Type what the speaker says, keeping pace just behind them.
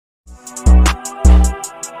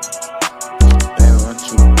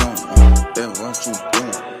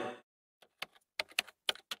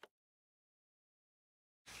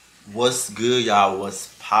What's good, y'all?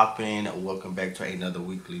 What's poppin'? Welcome back to another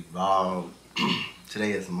weekly vlog.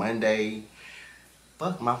 Today is Monday.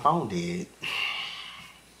 Fuck, my phone dead.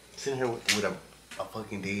 Sitting here with a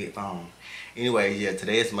fucking dead phone. Anyway, yeah,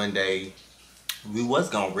 today is Monday. We was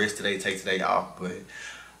gonna rest today, take today off, but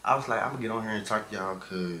I was like, I'm gonna get on here and talk to y'all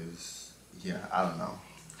cause, yeah, I don't know.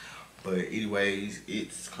 But anyways,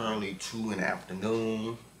 it's currently 2 in the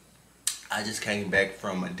afternoon. I just came back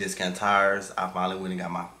from Discount Tires. I finally went and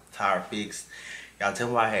got my tire fixed. Y'all tell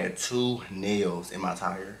me I had 2 nails in my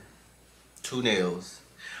tire. 2 nails.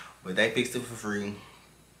 But they fixed it for free.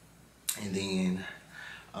 And then,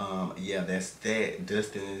 yeah, that's that.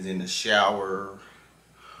 Dustin is in the shower.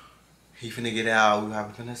 He finna get out. We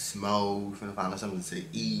probably finna smoke. We finna find something to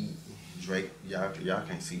eat. Drake, y'all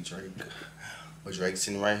can't see Drake. But Drake's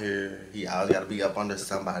sitting right here. He always gotta be up under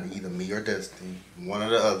somebody, either me or Dustin. One or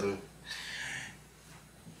the other.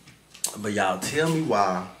 But y'all tell me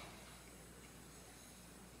why.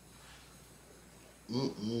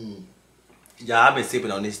 Y'all, I've been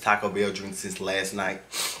sipping on this Taco Bell drink since last night.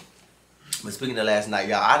 But speaking of last night,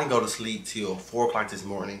 y'all, I didn't go to sleep till 4 o'clock this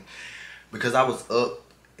morning because I was up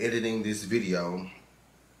editing this video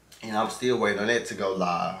and I'm still waiting on that to go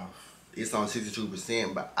live. It's on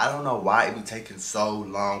 62%, but I don't know why it be taking so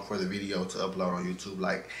long for the video to upload on YouTube.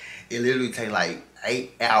 Like, it literally take like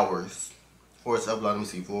 8 hours for it to upload. Let me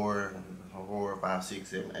see, 4, 5, 6,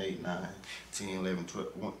 7, 8, 9, 10, 11, 12,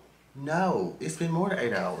 1. No, it's been more than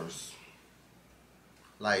 8 hours.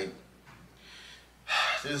 Like,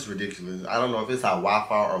 this is ridiculous. I don't know if it's our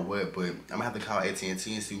Wi-Fi or what, but I'm gonna have to call AT&T and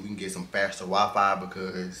see if we can get some faster Wi-Fi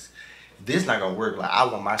because this not gonna work. Like, I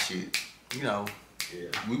want my shit, you know. Yeah.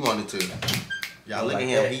 We wanted to. Y'all look like at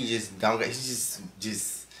him. That. He just don't. He just.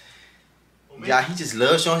 Y'all, he just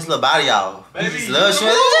loves showing his little body out. He just loves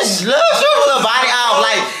showing. He just loves showing his little body out.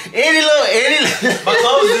 Like any little. My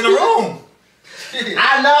clothes is in the room.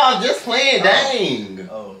 I know. I'm just playing. Dang.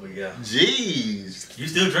 Oh yeah. Jeez. You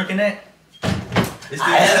still drinking that?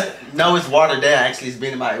 No, it's watered down. Actually,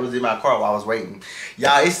 it was in my car while I was waiting.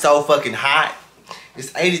 Y'all, it's so fucking hot.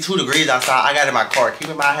 It's 82 degrees outside. I got in my car. Keep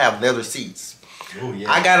in mind, I have leather seats. Ooh,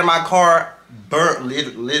 yeah. I got in my car,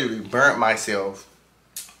 literally burnt myself.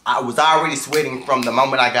 I was already sweating from the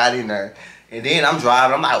moment I got in there. And then I'm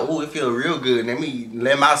driving. I'm like, oh, it feels real good. Let me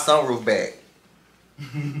let my sunroof back.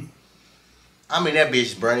 I mean, that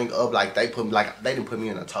bitch burning up like they didn't put me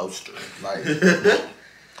in a toaster. Like,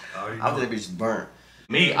 after that bitch burnt.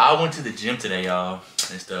 Me, I went to the gym today, y'all,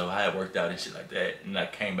 and stuff. I had worked out and shit like that. And I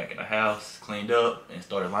came back in the house, cleaned up, and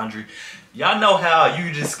started laundry. Y'all know how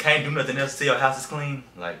you just can't do nothing else till your house is clean?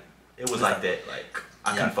 Like, it was like that. Like,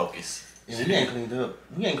 I couldn't focus. Yeah, we ain't cleaned up.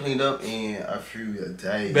 We ain't cleaned up in a few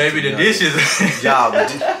days. Baby, the dishes. Y'all,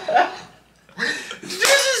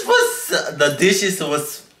 the dishes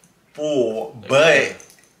was full, but,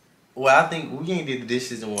 well, I think we ain't did the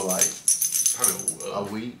dishes in like, probably a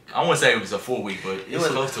week. I wouldn't say it was a full week, but it was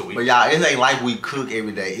close to a week. But y'all, it ain't like we cook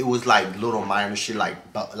every day. It was like little minor shit, like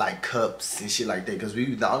cups and shit like that. Cause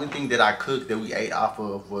the only thing that I cooked that we ate off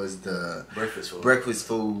of was the breakfast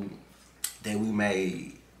food that we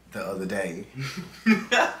made the other day.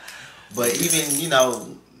 But even, you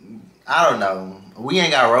know, I don't know. We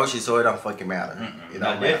ain't got roaches, so it don't fucking matter. It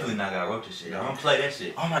don't definitely not got roaches shit. I don't play that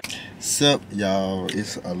shit. Oh my. Sup, y'all?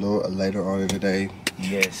 It's a little later on in the day.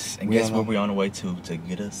 Yes, and guess where we're on the way to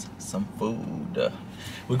get us some food.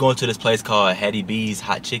 We're going to this place called Hattie B's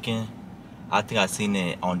Hot Chicken. I think I seen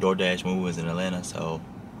it on DoorDash when we was in Atlanta, so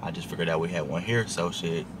I just figured out we had one here. So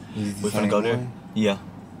shit, we're gonna go there. Yeah,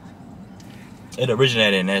 it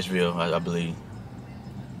originated in Nashville, I believe.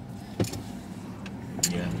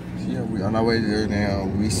 Yeah. Yeah, we on our way there now.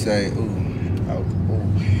 We say, it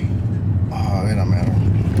don't matter.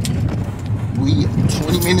 We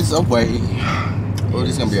 20 minutes away. Oh,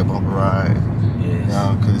 this is gonna be a bumper ride.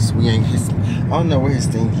 Yeah. Cause we ain't I don't know where his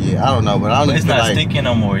thing is. I don't know, but I don't. But it's not sticking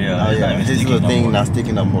no more, yeah. Oh yeah, his little thing not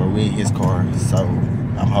sticking no more. We in his car, so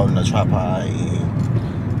I'm holding a tripod,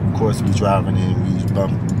 and of course we driving in these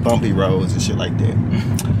bumpy roads and shit like that.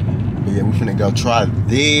 But yeah, we finna go try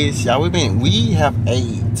this. Y'all, we have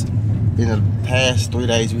ate in the past 3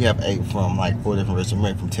 days. We have ate from like 4 different restaurants. We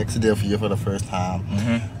ate from Texadelphia for the first time.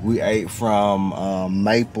 We ate from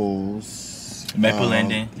Maple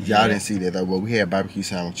Landing. Y'all didn't see that though, but we had barbecue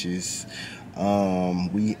sandwiches.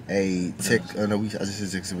 We ate I just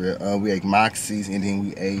said Texadelphia. We ate Moxie's, and then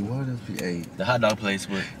we ate, what else we ate? The hot dog place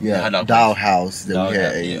with Dog House that we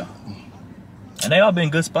had ate. Yeah. And they all been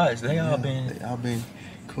good spots. They all been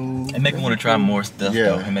cool. And make me want to try more stuff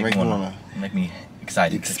though. And make me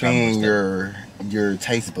excited. Expand your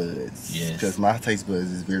taste buds. Yes. Because my taste buds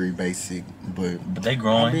is very basic, but they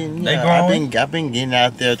growing. I've been getting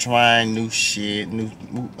out there trying new shit. I'm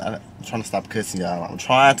trying to stop cussing, y'all. I'm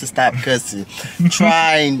trying to stop cussing.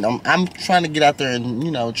 I'm trying to get out there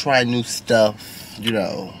and try new stuff.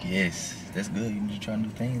 Yes, that's good. You need to try new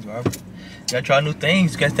things, Robert. You gotta try new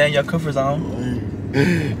things. You gotta stay in your comfort zone.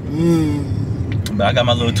 But I got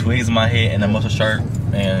my little twigs in my head and a muscle shirt.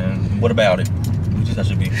 And what about it? What you thought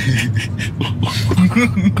should be?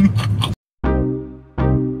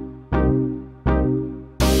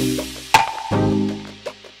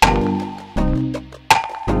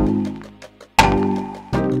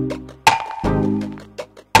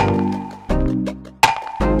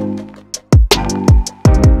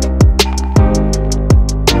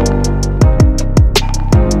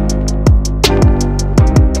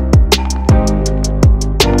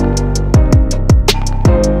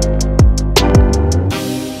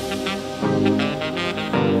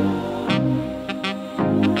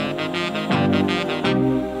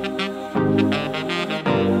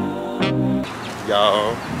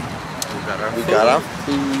 Y'all, we got our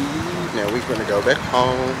food. Now we're gonna go back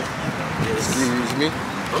home. Excuse me.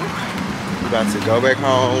 We about to go back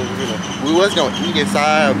home. We was gonna eat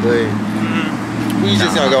inside, but we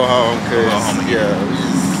just gonna go home because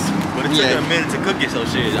But it took a minute to cook it, so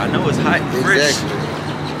shit. I know it's hot and fresh. Exactly.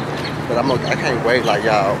 But I can't wait, like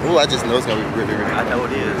y'all. Ooh, I just know it's gonna be really, really. I know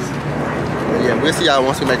it is. But yeah, we'll see y'all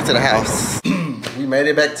once we make it to the house. We made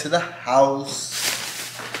it back to the house.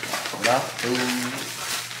 Our food.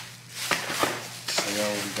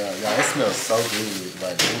 So, y'all, it smells so good.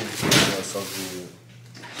 Like, ooh, it smells so good.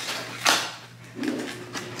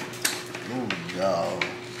 Ooh, y'all.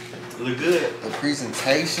 Look good. The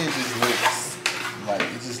presentation just looks like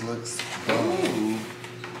it just looks boom.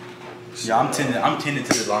 Yeah, I'm tending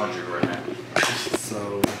to the laundry right now.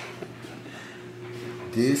 So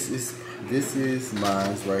this is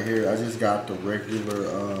mine right here. I just got the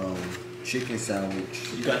regular chicken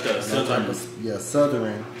sandwich. You got the southern,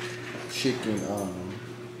 southern chicken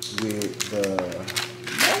with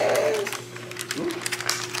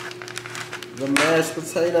the mashed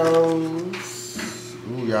potatoes.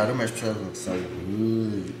 Ooh, y'all, the mashed potatoes look so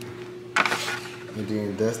good. And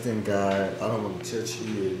then Dustin got, I don't know what church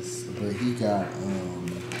he is, but he got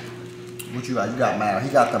what you got? You got mild. He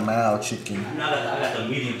got the mild chicken. I got the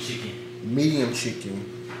medium chicken. Medium chicken.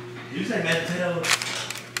 Did you say mashed potatoes?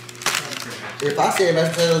 If I say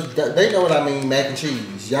mashed potatoes, they know what I mean. Mac and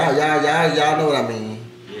cheese. Y'all know what I mean.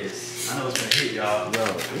 Yes, I know it's gonna hit y'all. Yo,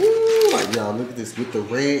 ooh, like y'all, look at this with the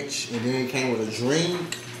ranch, and then it came with a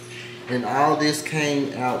drink, and all this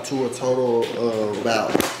came out to a total of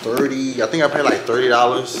about $30. I think I paid like $30.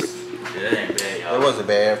 Yeah, that ain't bad, y'all. It wasn't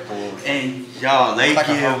bad for. And y'all, they like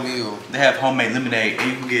give a whole meal. They have homemade lemonade,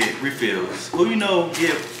 and you can get refills. Who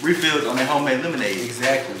get refills on their homemade lemonade?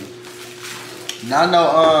 Exactly. Not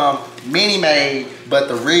no mini made, but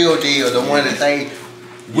the real deal, the one that they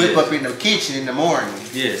whip up in the kitchen in the morning.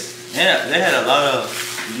 Yes. Yeah, they had a lot of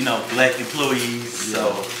black employees,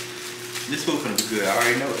 so this food gonna be good. I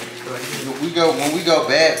already know it. When we go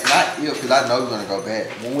back, not if, because I know we're gonna go back.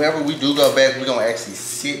 Whenever we do go back, we're gonna actually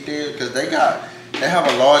sit there because they have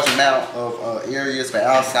a large amount of areas for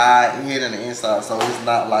outside, in and the inside. So it's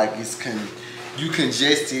not like it's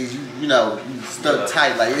congested, you stuck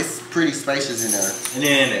tight. Like it's pretty spacious in there. And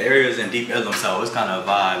then the area's in Deep Ellum, so it's kind of a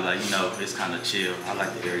vibe. Like it's kind of chill. I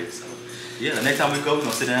like the area. So yeah, the next time we go, we're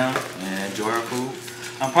gonna sit down and enjoy our food.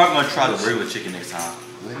 I'm probably gonna try the regular chicken next time.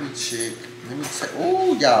 Let me check.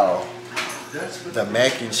 Ooh, y'all. The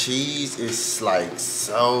mac and cheese is like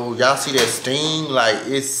so. Y'all see that steam? Like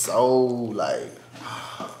it's so like.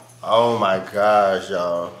 Oh my gosh,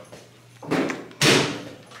 y'all.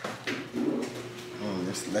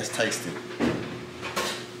 Let's taste it.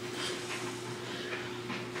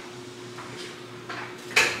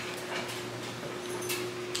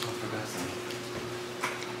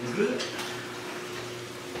 It's good.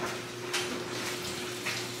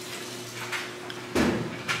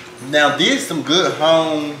 Now this some good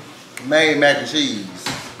homemade mac and cheese.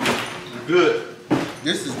 Good.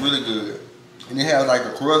 This is really good. And it has like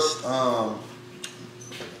a crushed I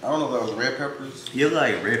don't know if that was red peppers. You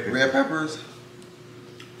like red peppers? Red peppers.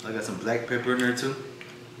 I got some black pepper in there too.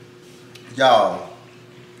 Y'all,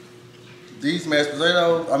 these mashed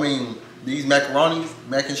potatoes, these macaronis,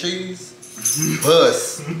 mac and cheese,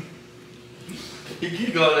 bust. You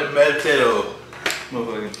keep going that mashed potato,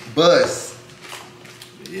 motherfucker. Bust.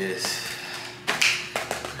 Yes.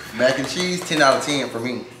 Mac and cheese, 10 out of 10 for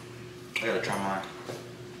me. I gotta try mine.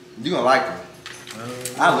 You gonna like them.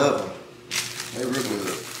 I love them. They real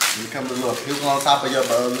good. You come with a little pickle on top of your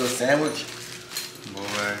little sandwich. Boy,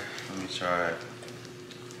 let me try it.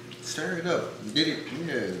 Stir it up. Get it.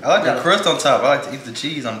 Yeah. I like the crust on top. I like to eat the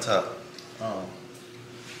cheese on top. Oh.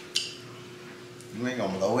 You ain't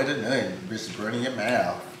gonna blow it or nothing. Bitch, burning your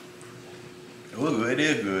mouth. It was good. It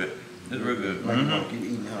is good. It's real good. Like you want to keep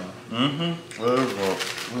eating, huh? Mm-hmm.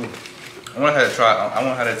 I want her to try. I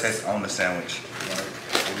want her to taste on the sandwich.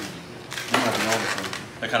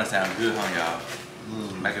 That kind of sounds good, huh, y'all?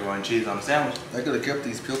 Macaroni and cheese on the sandwich. I could have kept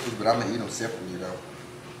these pickles, but I'm gonna eat them separately though.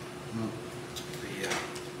 Yeah.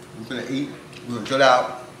 We're gonna eat. We're gonna chill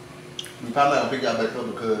out. We probably not gonna pick y'all back up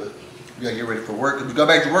because we gotta get ready for work. We go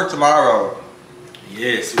back to work tomorrow.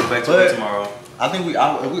 Yes, we go back to work tomorrow. I think we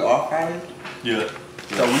off Friday. Yeah.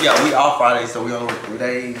 So we off Friday, so we only work 3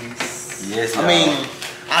 days. Yes. I mean,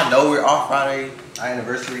 I know we're off Friday. Our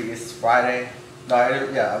anniversary is Friday. No,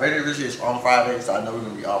 yeah, our anniversary is on Friday, so I know we're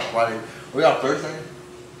gonna be off Friday. We off Thursday?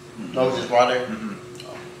 No, it's just Friday. Oh,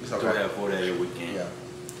 it's okay. So we have 4-day weekend. Yeah.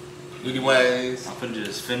 Anyways, I'm finna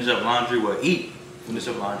just finish up laundry. Well, finish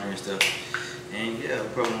up laundry and stuff. And yeah,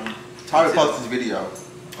 probably. try to post this video.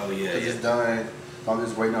 Oh yeah. It's done. I'm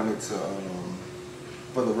just waiting on it to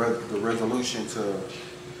for the resolution to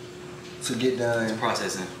get done.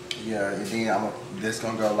 Processing. Yeah, and then this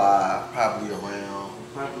gonna go live probably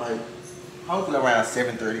hopefully around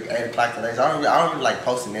 7:30, 8 o'clock today. So I don't really like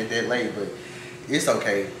posting it that late, but it's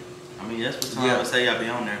okay. I mean, that's what time I say y'all be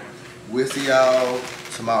on there. We'll see y'all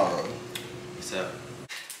tomorrow. What's up?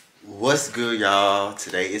 What's good, y'all?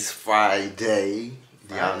 Today is Friday.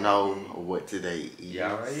 Do y'all know what today is?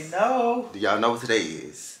 Y'all already know. Do y'all know what today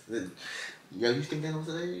is? Yo, you think they know what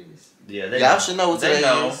today is? Yeah, y'all should know what today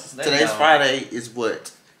is. Today's know. Friday is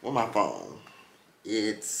what? Where's my phone?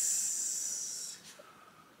 It's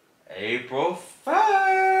April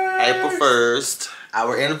 1st. April 1st.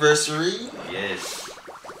 Our anniversary. Yes.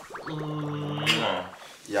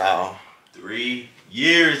 Y'all. 3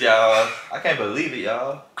 years, y'all. I can't believe it,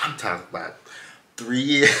 y'all. I'm talking about 3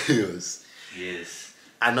 years. Yes.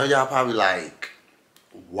 I know y'all probably like,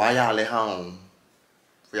 why y'all at home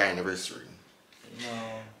for your anniversary?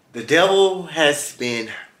 No. The devil has been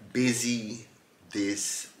busy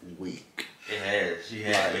this week. It has. It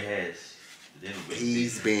has.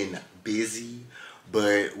 He's been busy,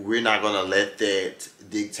 but we're not gonna let that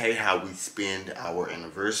dictate how we spend our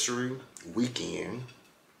anniversary weekend.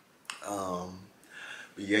 But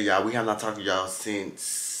yeah, y'all, we have not talked to y'all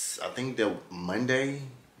since I think the Monday.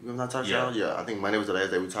 We have not talked to y'all. Yeah, I think Monday was the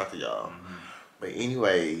last day we talked to y'all. But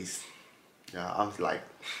anyways, y'all, I'm like,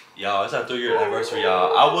 y'all, it's our 3-year anniversary,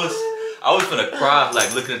 y'all. I was finna cry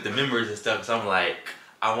like looking at the memories and stuff, cause I'm like,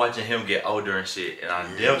 I'm watching him get older and shit, and I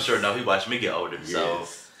damn sure know he watched me get older. Yes. So,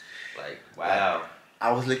 like, wow.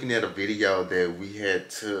 I was looking at a video that we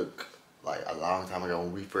had took like a long time ago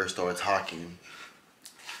when we first started talking,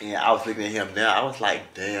 and I was looking at him now. I was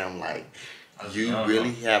like, damn, like you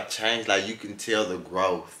really have changed. Like you can tell the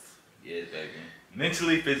growth. Yes, baby.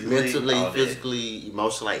 Mentally, physically,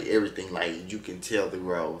 emotionally, like everything. Like you can tell the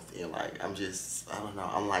growth, and like I don't know.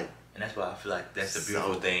 I'm like, and that's why I feel like that's the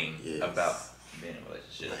beautiful thing about being in a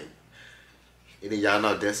relationship. Like, and then y'all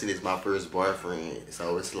know Dustin is my first boyfriend,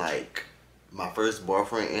 so it's like my first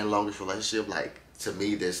boyfriend and longest relationship. Like to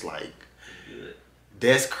me, that's like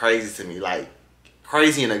that's crazy to me. Like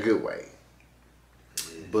crazy in a good way.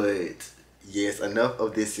 But yes, enough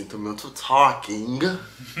of this sentimental talking.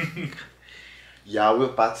 Y'all, we're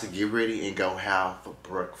about to get ready and go have for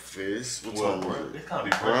breakfast. What time is it? It's gonna be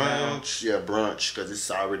brunch. Yeah, brunch, because it's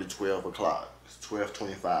already 12 o'clock. It's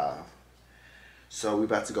 12:25. So we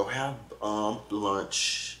about to go have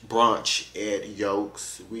brunch at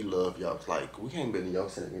Yolks. We love Yolks. Like, we ain't been to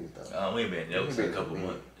Yolks in a minute though. We ain't been to Yolks in a couple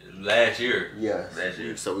months. Last year. Yeah. Last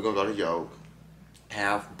year. So we're gonna go to Yolks,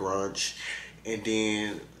 have brunch, and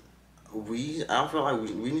then I feel like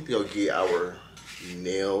we need to go get our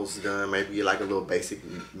nails done, maybe like a little basic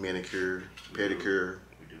manicure, pedicure.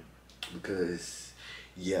 We do. Because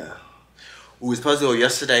we were supposed to go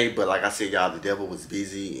yesterday, but like I said, y'all, the devil was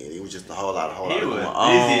busy and it was just a whole lot going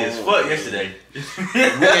on. Busy as fuck yesterday.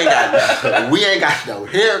 we ain't got no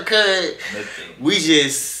haircut. Nothing.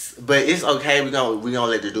 But it's okay. We gonna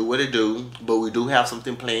let it do what it do. But we do have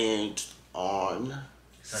something planned on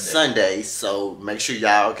Sunday, so make sure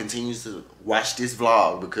y'all continue to watch this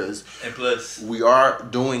vlog because we are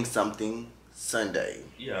doing something Sunday.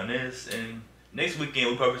 Yeah, and next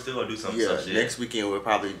weekend we probably still gonna do something. Yeah, next weekend we'll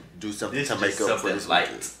probably do something to make up for this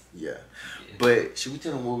weekend. Yeah. But should we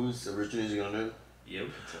tell them what we was originally gonna do? Yeah, we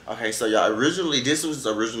can tell. Okay, so y'all, this was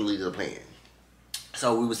originally the plan.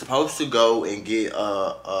 So we were supposed to go and get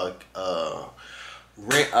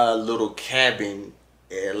rent a little cabin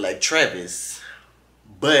at Lake Travis,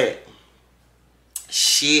 but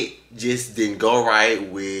shit just didn't go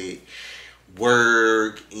right with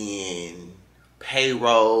work and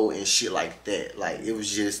payroll and shit like that. Like, it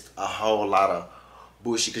was just a whole lot of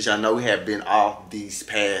bullshit, because y'all know we have been off these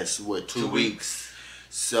past, what, 2 weeks.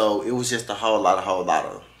 So it was just a whole lot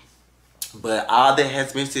of. But all that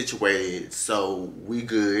has been situated, so we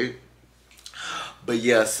good. But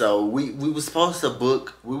yeah, so we were supposed to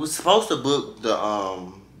book the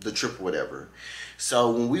trip or whatever.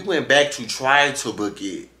 So when we went back to try to book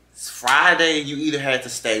it, Friday you either had to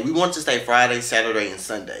stay. We wanted to stay Friday, Saturday, and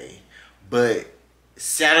Sunday, but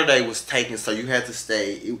Saturday was taken, so you had to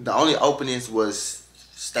stay. The only openings was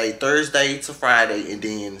stay Thursday to Friday and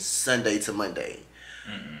then Sunday to Monday.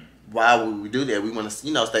 Why would we do that? We want to,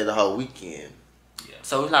 you know, stay the whole weekend. Yeah.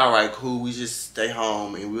 So it's like, all right, cool. We just stay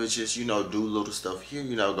home and we'll just, you know, do little stuff here.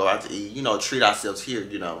 You know, go out to eat. You know, treat ourselves here.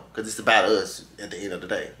 You know, because it's about us at the end of the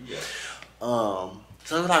day. Yeah. So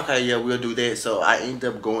it's like, okay, yeah, we'll do that. So I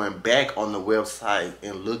ended up going back on the website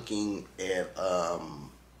and looking at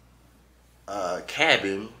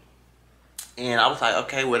cabin, and I was like,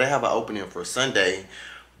 okay, well, they have an opening for Sunday,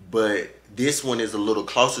 but this one is a little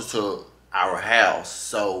closer to our house.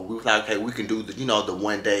 So we was like, okay, we can do the, the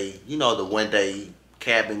one day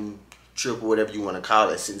cabin trip or whatever you want to call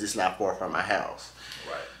it, since it's not far from my house.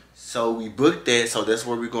 Right. So we booked that. So that's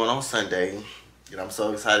where we're going on Sunday. And I'm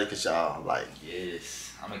so excited because y'all, like,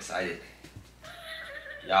 yes, I'm excited.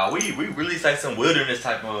 Y'all, we really like some wilderness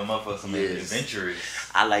type of motherfucker, some adventurous.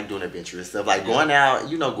 I like doing adventurous stuff, like going out,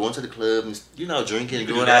 going to the club, and drinking, and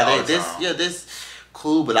doing all that. This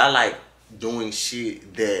cool, but I like doing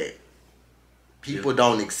shit that people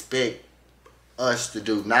don't expect us to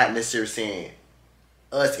do. Not necessarily saying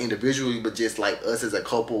us individually, but just like us as a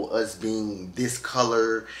couple, us being this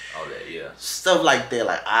color, all that, yeah, stuff like that.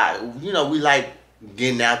 Like we like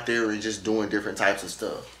getting out there and just doing different types of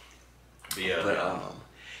stuff. Yeah, but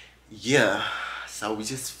yeah. So we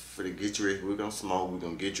just for the get dressed, we're gonna smoke, we're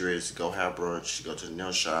gonna get dressed, go have brunch, go to the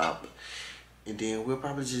nail shop, and then we'll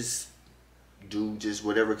probably just do just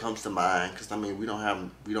whatever comes to mind. Cause I mean we don't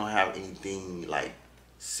have anything like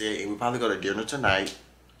set, and we probably go to dinner tonight.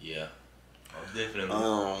 Yeah, most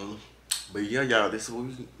definitely. But yeah, y'all, this is what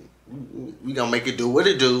we gonna make it do what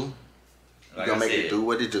it do. We gonna make it do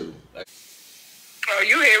what it do. Oh,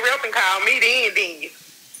 you hit rep and called me then, didn't you?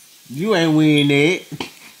 You ain't winning it.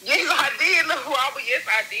 Yes, I did, little Robert. Yes,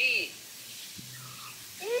 I did.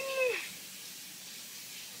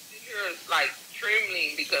 You're like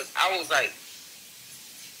trembling because I was like,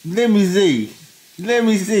 let me see.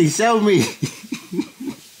 Show me.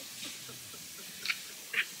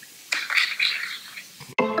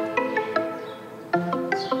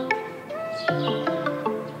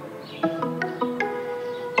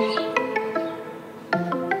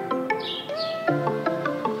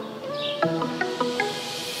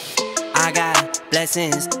 I got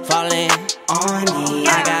blessings falling on me.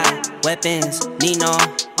 I got weapons, need no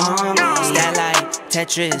army. Stat like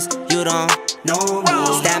Tetris, you don't know me.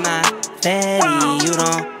 Stat my fatty, you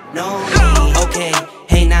don't know me. Okay,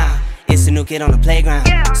 hey now, it's a new kid on the playground.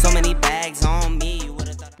 So many bags on me, you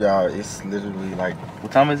would've thought. Y'all, it's literally like,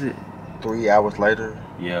 what time is it? 3 hours later.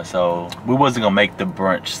 Yeah, so we wasn't gonna make the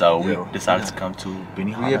brunch, so we decided to come to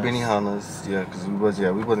Benihana's. Yeah, Benihana's. Yeah, because we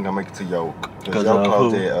wasn't gonna make it to Yoke. Because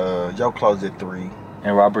Yoke closed at 3.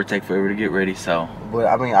 And Rhobert take forever to get ready, so. But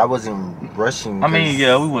I mean, I wasn't rushing. I mean,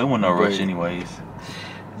 yeah, we wasn't no rush anyways.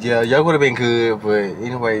 Yeah, Yoke would have been good, but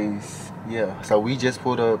anyways, yeah. So we just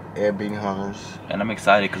pulled up at Benihana's. And I'm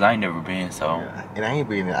excited because I ain't never been, so. Yeah. And I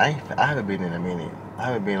haven't been in a minute. I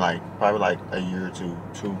haven't been probably like a year or two,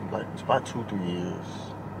 it's about 2-3 years.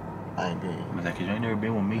 I ain't been. Was that because you ain't never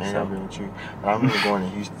been with me? I ain't never been with you. But I remember going to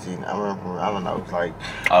Houston. I don't know, it's like,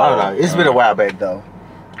 I don't know. It's been a while back though.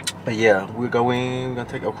 But yeah, we'll go in, of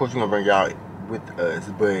course we're gonna bring y'all with us.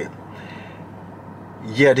 But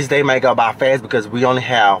yeah, this day might go by fast because we only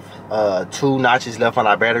have 2 notches left on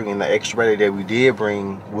our battery, and the extra battery that we did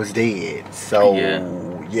bring was dead. So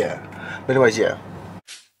yeah. But anyways, yeah.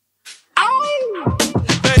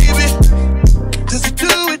 Does he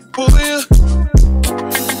do it for you?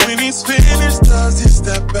 When he's finished, does he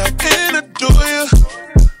step back and adore you?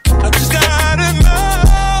 I just gotta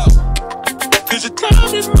know. Cause your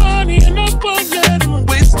time is money and I won't let him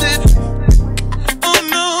waste it. Oh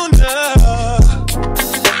no, no.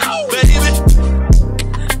 Baby,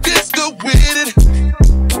 just go with it.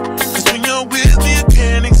 Cause when you're with me, I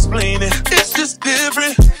can't explain it. It's just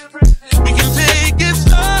different. We can take it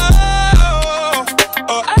slow.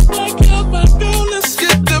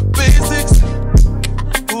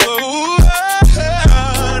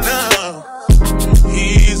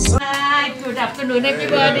 afternoon,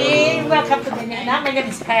 everybody. Welcome to the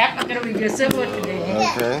Namagan's Pack. I'm going to be your server today.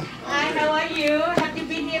 Okay. Hi, how are you? Have you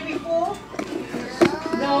been here before?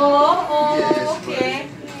 No? Oh, okay.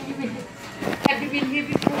 Have you been here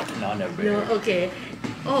before? No, never been. No, okay.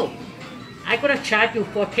 Oh, I gotta charge you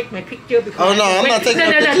for take my picture because. Oh no, I'm not taking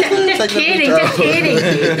a picture. Just kidding, just kidding,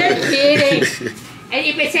 just kidding. And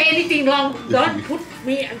if I say anything wrong, don't put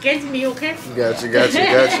me against me, okay? Got you.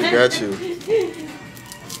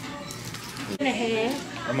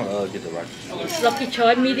 I'm gonna get the right. Lucky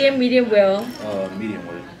choice, medium well. Medium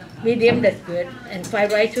well. Medium, that's good. And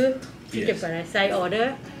fried rice too? Yes. Chicken fried rice, side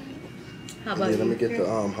order. How about Yeah, let me you? get the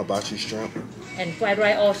hibachi shrimp. And fried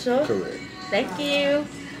rice also? Correct. Thank you.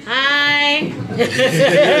 Hi. Hi.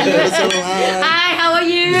 Hi, how are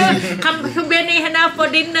you? Come to Benihana for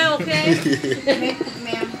dinner, okay?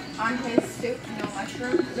 Ma'am, on his soup, no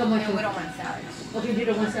mushroom. No mushroom. And we don't want salad. Okay, you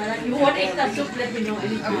don't want salad. You want extra soup, let me know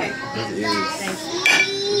anything. Okay. Thanks.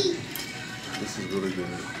 This is really good.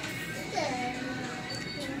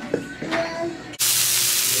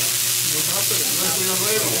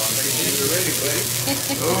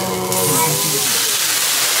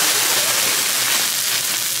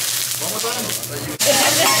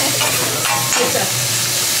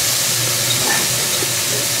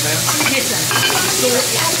 Yes,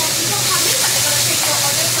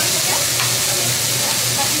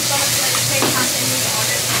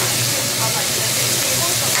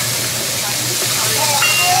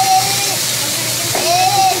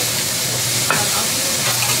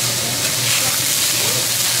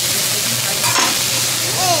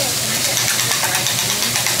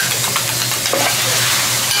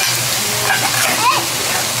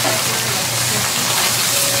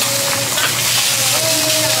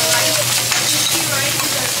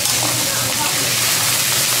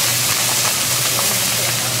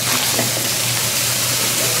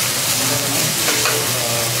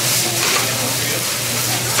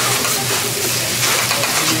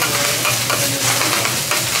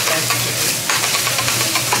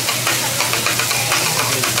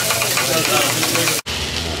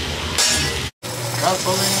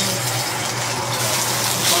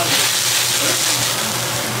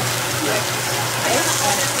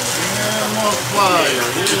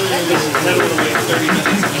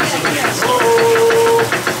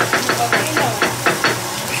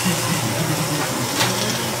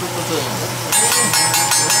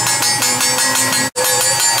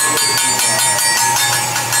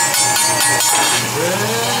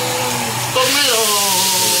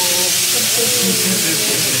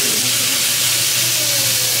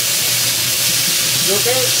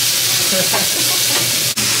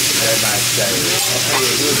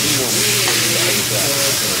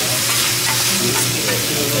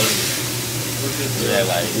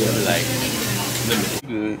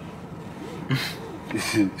 Good.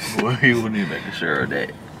 Boy, you wouldn't even make sure of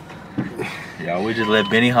that. Y'all, we just let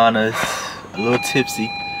Benihana's a little tipsy.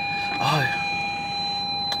 Oh,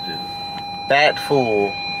 Fat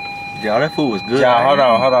fool. y'all, that food was good. Yeah, hold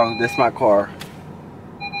on. This is my car.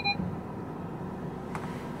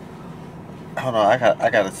 Hold on, I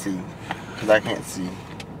gotta see, cause I can't see.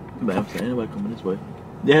 Man, I'm saying anybody coming this way.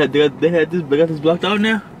 They got this blocked out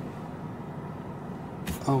now.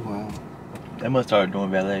 Oh wow. They must start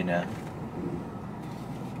doing valet now.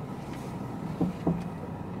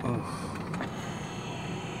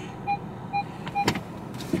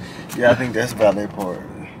 Yeah, I think that's valet part.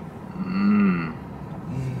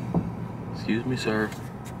 Excuse me, sir.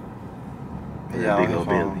 Yeah, Big old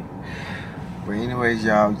Billy. But anyways,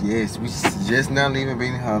 y'all, yes, we just now leaving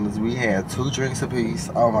Benihana's. We had 2 drinks apiece.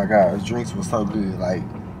 Oh my gosh, drinks were so good. Like,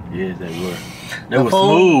 Yes, they were. They were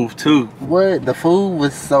smooth too. what? The food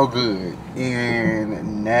was so good.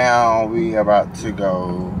 And now we about to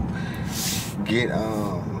go get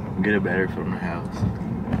Get a battery from the house.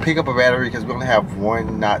 pick up a battery because we only have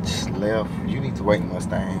 1 notch left. You need to wait,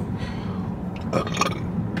 Mustang.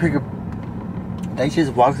 Pick up. They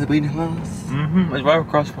just walked to Benihana's. It's right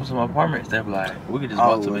across from some apartments. They're like, we could just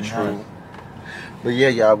walk to Benihana's. But yeah,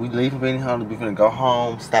 y'all, we leaving Benihana. We finna go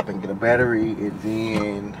home, stop and get a battery, and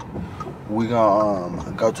then we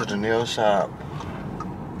gonna go to the nail shop.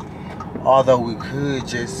 Although we could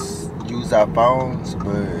just use our phones,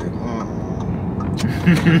 but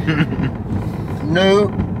no,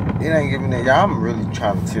 it ain't giving that. Y'all, I'm really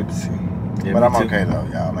trying to tipsy, Yeah, but me I'm too. okay though,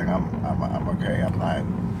 y'all. Like I'm okay. I'm not.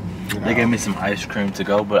 You know, They gave me some ice cream to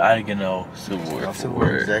go, but I didn't get no silverware for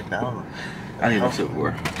it. Exactly. I I didn't get no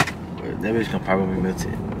silverware. But that bitch can probably be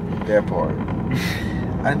melted. that part.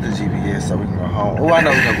 I need the GPS so we can go home. Oh, I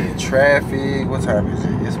know we're gonna be in traffic. What time is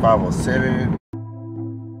it? It's 5:07.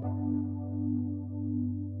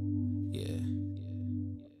 Yeah.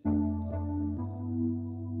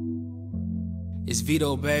 It's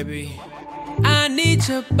Vito, baby. I need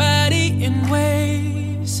your body in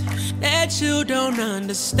ways that you don't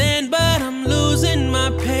understand, but I'm losing my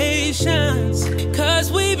patience.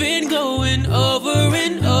 Cause we've been going over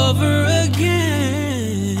and over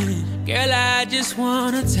again. Girl, I just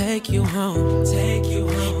wanna take you home.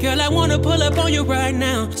 Girl, I wanna pull up on you right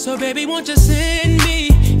now. So baby, won't you send me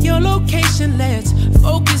your location? Let's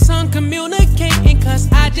focus on communicating, cause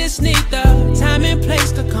I just need the time and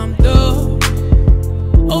place to come through.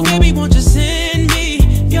 Oh baby, won't you send me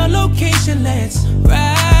your location? Let's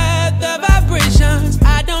ride the vibrations.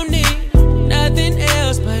 I don't need nothing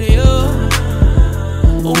else but you.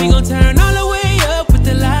 Oh, we gon' turn all the way up with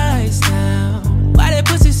the lights down. Why that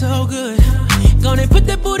pussy so good? Gonna put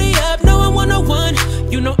that booty up, no I'm 101.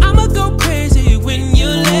 You know I'ma go crazy when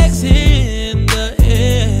your legs in the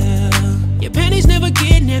air. Your panties never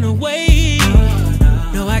getting in the way.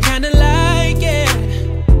 No, I kinda like it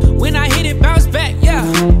when I hit it, bounce back, yeah.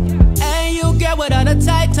 And you get without a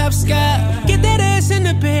tight top skirt. Get that ass in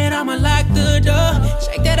the bed, I'ma lock the door.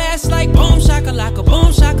 Shake that ass like boom shakalaka,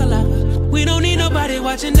 boom shakalaka. We don't need nobody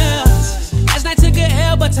watching us. Last night took a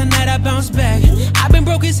L, but tonight I bounce back. I've been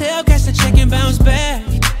broke as hell, catch the check and bounce back.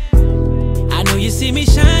 I know you see me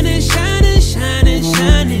shining, shining, shining,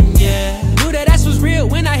 shining, yeah. Knew that ass was real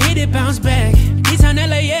when I hit it, bounce back. D-Town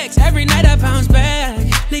LAX, every night I bounce back.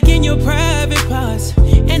 Licking your private parts,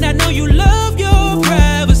 and I know you love your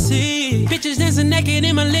privacy. Bitches dancing naked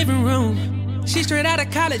in my living room. She straight out of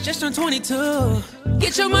college, just turned 22.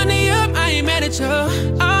 Get your money up, I ain't mad at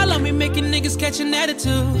you. All of me making niggas catch an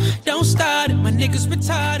attitude. Don't start it, my niggas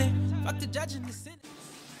retarded. Fuck the judge and the Senate.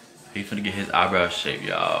 He finna get his eyebrows shaped,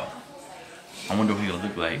 y'all. I wonder what he gonna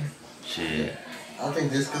look like. Shit. I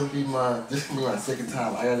think this gonna be my second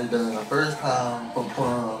time. I got it done the first time for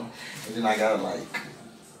prom, and then I got it like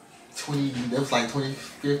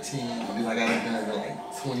 2015, and then I got it done in like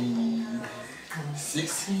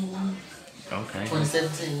 2016. Okay.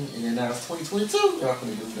 2017, and then now it's 2022. Y'all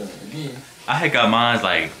gonna get it done again. I had got mine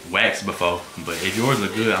like waxed before, but if yours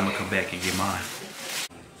look good, I'm gonna come back and get mine.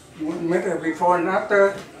 You want to make it before and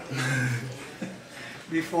after?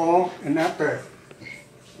 Before and after.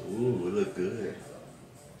 Ooh, it look good.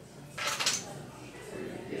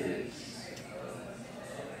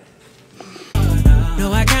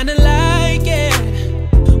 No, I kinda like it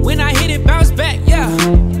when I hit it, bounce back, yeah.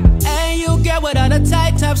 And you get without a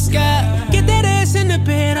tight top skirt. Get that ass in the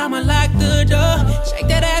bed, I'ma lock the door. Shake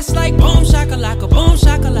that ass like boom shakalaka, boom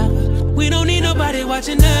shakalaka. We don't need nobody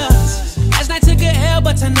watching us. Last night took a L,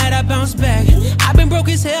 but tonight I bounce back. I've been broke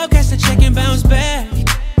as hell, catch the check and bounce back.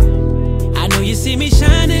 I know you see me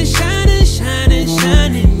shining, shining, shining,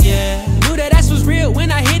 shining, yeah. Knew that ass was real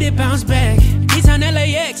when I hit it, bounce back. D-Town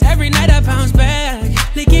LAX, every night I bounce back.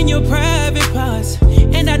 Licking your private parts,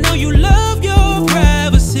 and I know you love your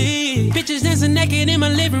privacy. Bitches dancing naked in my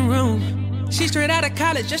living room. She straight out of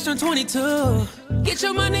college, just turned 22. Get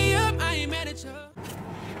your money up, I ain't mad at you.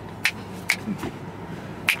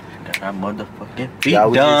 Got our motherfucking feet Y'all,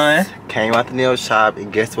 we done. just came out the nail shop,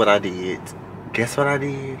 and guess what I did? Guess what I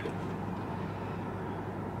did?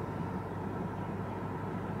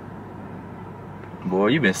 Boy,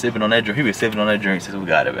 you been sipping on that drink. He been sipping on that drink since we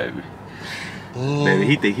got it, baby. Baby,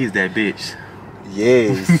 he think he's that bitch.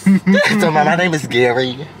 Yes. So my name is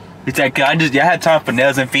Gary. He said, "Can I just? Y'all have time for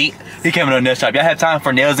nails and feet?" He came in the nail shop. Y'all have time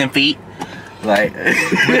for nails and feet? Like,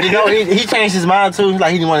 But you know, he changed his mind too.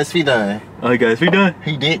 Like he didn't want his feet done. oh, he got his feet done.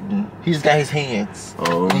 He didn't. He just got his hands.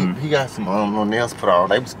 Oh. He got some nails put on.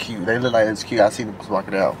 They was cute. They look like it was cute. I seen them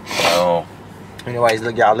walking out. Oh, Anyways,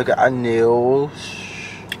 look y'all. Look at our nails.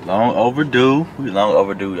 long overdue. We long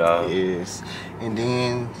overdue, y'all. Yes. And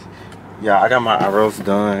then, yeah, I got my eyebrows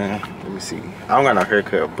done. Let me see. I don't got no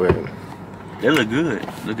haircut, but They look good.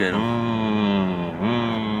 Look at them.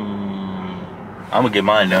 I'm gonna get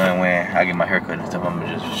mine done when I get my haircut and stuff. I'm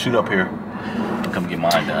gonna just shoot up here and come get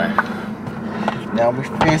mine done. now we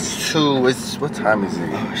finished to. What time is it?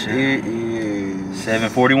 Oh, shit. It is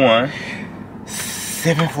 7:41.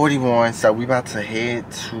 7:41. So we about to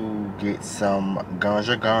head to get some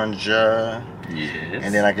ganja. Yes.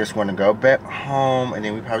 And then I guess we're gonna go back home, and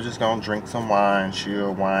then we probably just gonna drink some wine,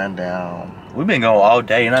 chill, wind down. We've been going all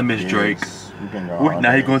day, and I miss Drake. Yes, we've been going.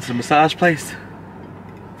 Now he going to the massage place.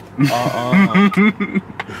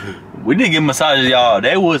 We didn't get massages, y'all.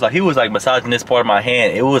 He was like massaging this part of my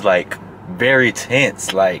hand. It was like very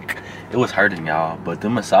tense, like it was hurting, y'all. But the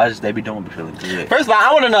massages they be doing be feeling good. First of all,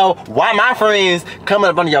 I want to know why my friends coming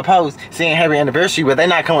up under your post saying happy anniversary, but they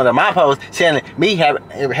not coming to my post saying me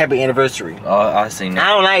happy anniversary. Oh, I seen that. I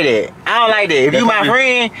don't like that. I don't like that. If you my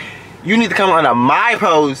friend, You need to come on my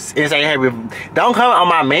post and say happy. Don't come on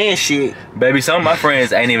my man shit. Baby, some of my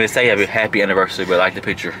friends ain't even say happy anniversary, but like the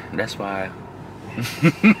picture. That's why.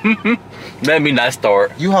 Let me not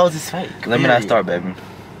start. You hoes is fake. Let me not start, baby.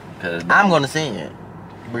 I'm gonna sing it.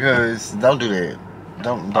 Because don't do that.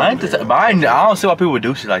 Don't I do that. I don't see why people would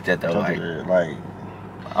do shit like that though. Don't Like, do that. Like,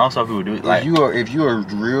 I don't see why people would do it. Like, if you are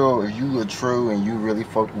real, if you are true, and you really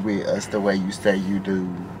fuck with us the way you say you do,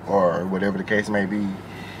 or whatever the case may be,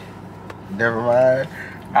 never mind.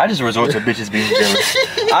 I just resort to bitches being jealous.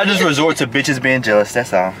 I just resort to bitches being jealous.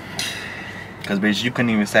 That's all. Cause bitch, you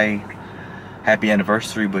couldn't even say happy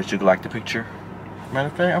anniversary, but you like the picture. Matter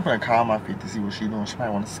of fact, I'm gonna call my feet to see what she doing. She might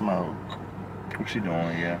want to smoke. What she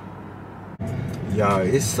doing? Yeah. Y'all,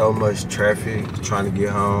 it's so much traffic trying to get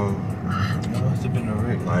home. Must have been a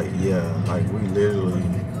wreck. Like, yeah, like we literally.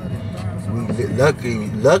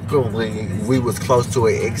 Luckily, we was close to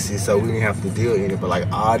an exit, so we didn't have to deal in it. But like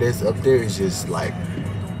all this up there is just like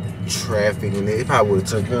traffic, and it probably would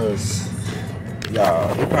have took us,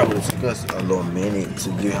 y'all. It probably would have took us a little minute to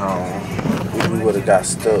get home if we would have got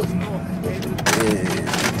stuck.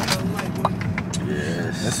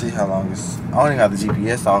 Yes. Let's see how long it's. I only have the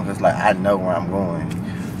GPS on because like I know where I'm going,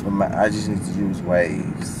 but I just need to use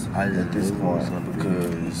Waves at this point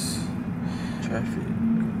because Traffic.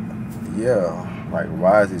 yeah. Like,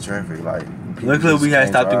 why is it traffic? Like, Luckily, we had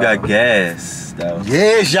stopped and got gas. Though.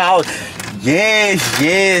 Yes, y'all.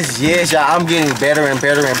 Yes, y'all. I'm getting better and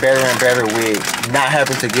better with not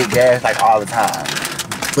having to get gas like all the time.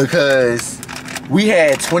 Because we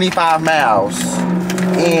had 25 miles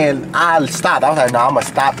and I stopped. I was like, no, I'm gonna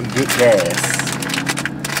stop and get gas.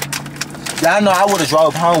 Y'all know I would have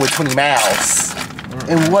drove home with 20 miles.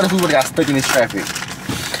 And what if we would have got stuck in this traffic?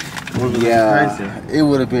 Yeah, it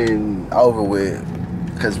would have been over with.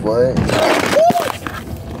 Cause what?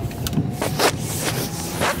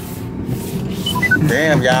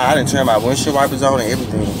 Damn, y'all, I didn't turn my windshield wipers on and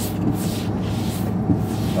everything.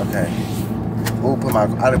 Okay. Ooh,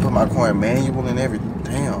 I didn't put my coin manual and everything.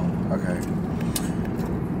 Damn.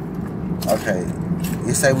 Okay.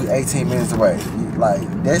 It say we 18 minutes away. Like,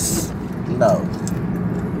 that's, no.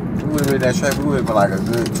 We would have been that traffic, we would have been like a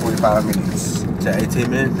good 25 minutes. To 18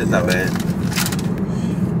 minutes? That's not bad.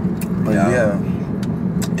 But yeah.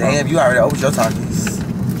 Damn, you already opened your Takis.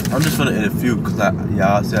 I'm just gonna eat a few because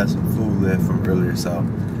y'all still have some food left from earlier, so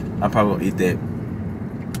I'm probably gonna eat that.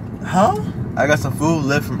 Huh? I got some food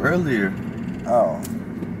left from earlier. Oh.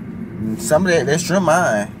 Some of that's your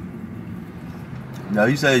mine. No,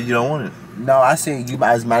 you said you don't want it. No, I said you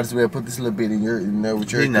might as well put this little bit in there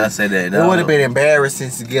with your. You did not say that. No. It would have been embarrassing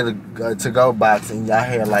to get a to-go box and y'all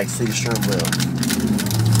had like 6 shrimp left.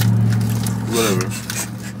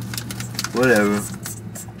 Whatever.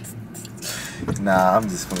 Nah, I'm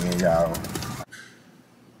just playing, y'all.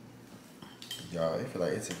 Y'all, I feel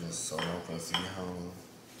like it took us so long for us to get home.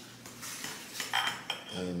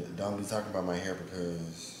 And don't be talking about my hair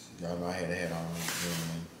because y'all know I had a hat on.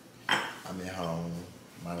 And I'm at home,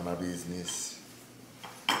 minding my business.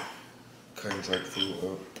 Cutting Drake food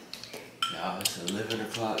up. Y'all, it's 11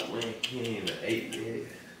 o'clock. We ain't even 8 yet.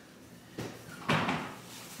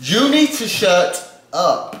 You need to shut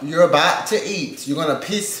up. You're about to eat. You're gonna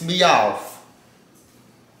piss me off.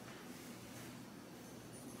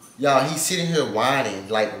 Y'all, he's sitting here whining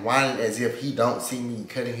as if he don't see me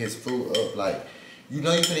cutting his food up. Like, you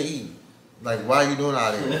know you finna eat. Like, why are you doing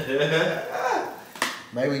all that?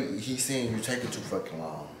 Maybe he's saying you taking too fucking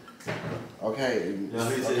long. Okay. No,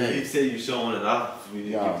 he said you showing it off. You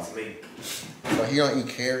didn't give it to me. So he don't eat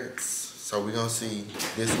carrots. So we gonna see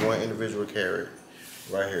this one individual carrot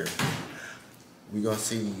right here. We gonna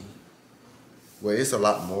see. Well, it's a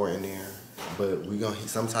lot more in there, but we gonna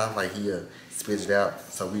sometimes like he spit it out.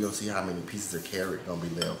 So we gonna see how many pieces of carrot gonna be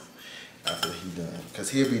left after he done. Cause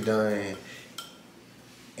he'll be done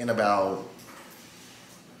in about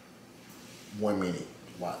 1 minute.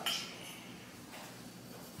 Watch.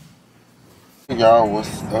 Y'all,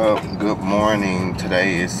 what's up? Good morning.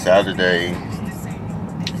 Today is Saturday.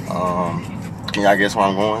 Can y'all guess where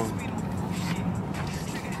I'm going?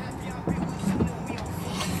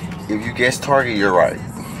 If you guess Target, you're right.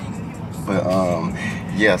 But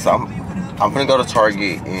yeah, so I'm gonna go to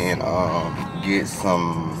Target and get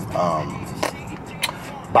some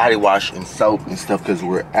body wash and soap and stuff because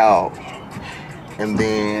we're out. And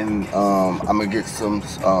then I'm gonna get some.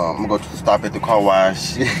 I'm gonna go to stop at the car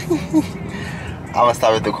wash. I'm gonna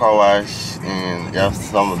stop at the car wash and yeah,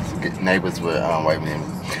 some of the neighbors were waving at me.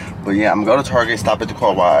 But yeah, I'm gonna go to Target, stop at the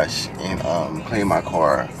car wash, and clean my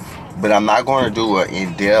car. But I'm not going to do an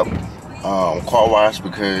in-depth car wash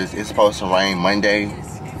because it's supposed to rain Monday.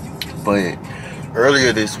 But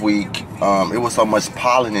earlier this week, it was so much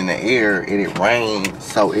pollen in the air and it rained,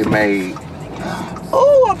 so it made,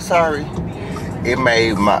 oh, I'm sorry, it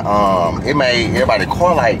made everybody's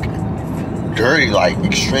car like dirty, like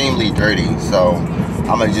extremely dirty. So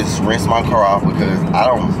I'm gonna just rinse my car off because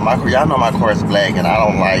y'all know my car is black, and I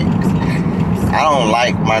don't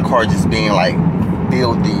like my car just being like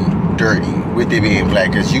filthy dirty with it being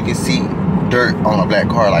black, because you can see dirt on a black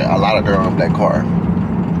car, like a lot of dirt on a black car.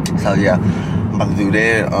 So yeah, I'm about to do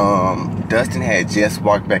that. Dustin had just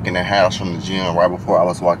walked back in the house from the gym right before I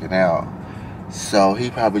was walking out, so he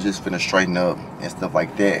probably just finna straighten up and stuff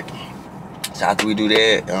like that. So after we do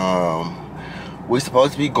that, we're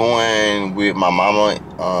supposed to be going with my mama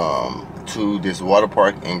to this water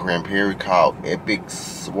park in Grand Prairie called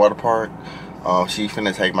Epic's Water Park. She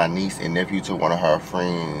finna take my niece and nephew to one of her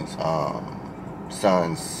friends'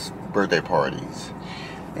 son's birthday parties,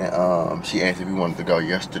 and she asked if we wanted to go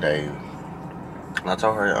yesterday. And I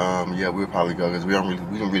told her, yeah, we'll probably go because we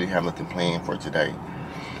don't really have nothing planned for today.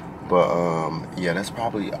 But yeah, that's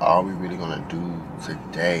probably all we're really gonna do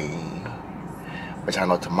today. But y'all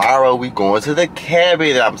know tomorrow we going to the cabin,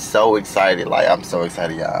 and I'm so excited. Like, I'm so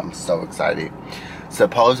excited, y'all. I'm so excited.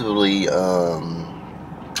 Supposedly,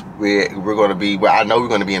 we're gonna be, well, I know we're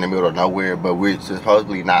gonna be in the middle of nowhere, but we're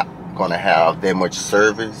supposedly not gonna have that much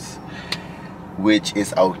service, which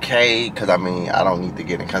is okay, because I mean, I don't need to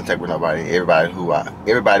get in contact with nobody. Everybody who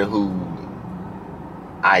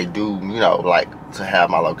I do, you know, like to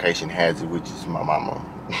have my location has it, which is my mama.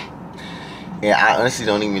 And I honestly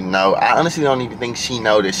don't even know. I honestly don't even think she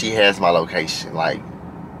knows that she has my location. Like,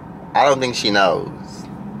 I don't think she knows.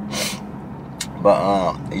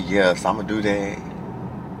 But yeah, so I'm gonna do that.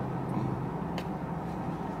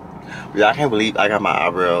 Yeah, I can't believe I got my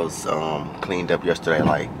eyebrows cleaned up yesterday.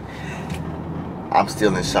 Like, I'm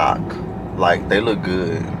still in shock. Like, they look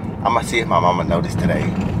good. I'm gonna see if my mama noticed today.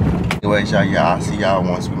 Anyways, y'all, I'll see y'all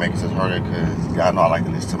once we make this harder, because y'all know I like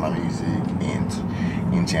to listen to my music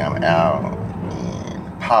and jam out.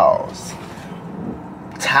 Pause.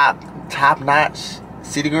 Top notch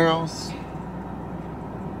city girls.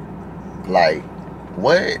 Like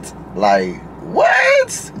what? Like what?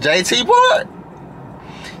 JT boy?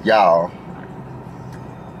 Y'all,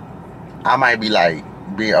 I might be like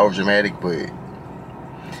being over dramatic, but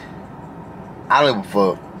I don't give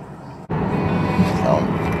a fuck. So.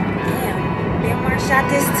 Damn, Big Mark shot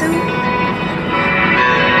this too.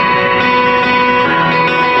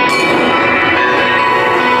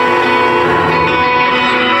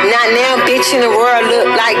 Not now, bitch, in the world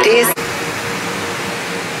look like this.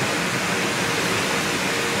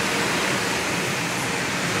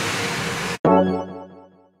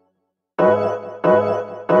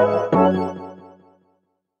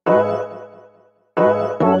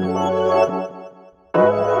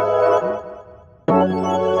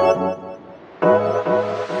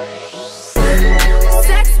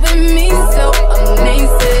 Sex with me so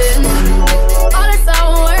amazing. All this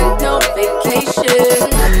all work, no vacation.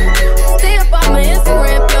 Stay up on my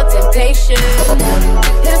Instagram, feel temptation.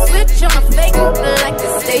 Hit a switch on my fake like the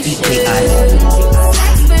station.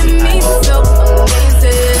 Sex with me so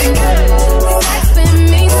amazing. Sex with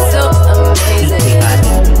me so amazing.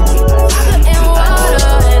 Vodka and water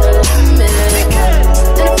and a lemon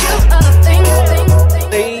and a few other things.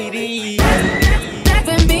 Lady. Sex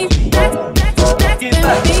with me,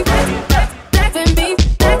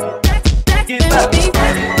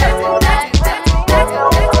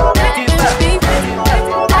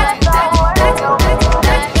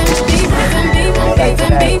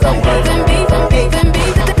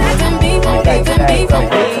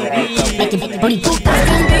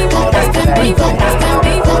 sex with me, sex with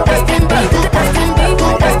me, sex with me.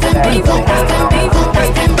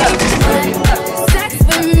 Sex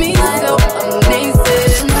with me so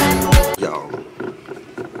amazing. Yo,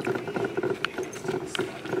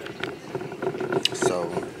 so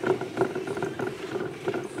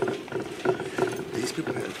these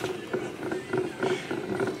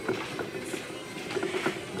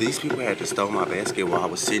people had to steal my basket while I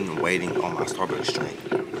was sitting waiting on my Starbucks drink,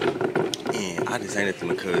 and I didn't say anything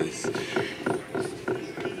because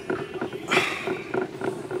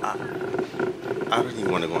I don't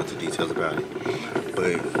even want to go into details about it,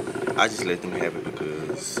 but I just let them have it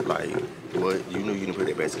because, like, what? You knew you didn't put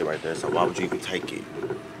that basket right there, so why would you even take it?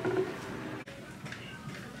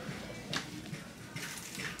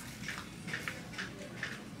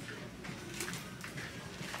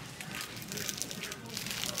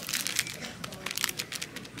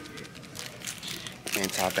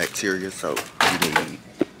 Antibacterial soap. You need.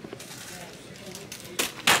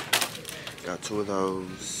 Got 2 of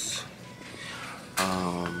those.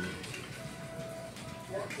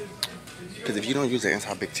 Because if you don't use the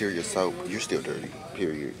antibacterial soap, you're still dirty.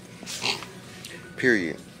 Period.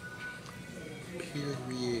 Period.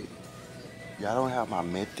 Period. Y'all don't have my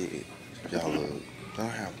method. Y'all look. Don't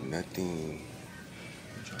have nothing.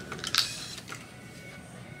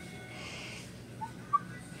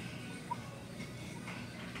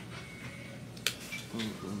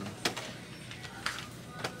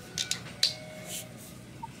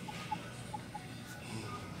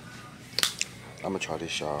 I'm gonna try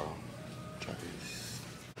this, y'all. Try this.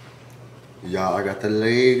 Y'all, I got the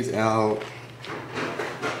legs out.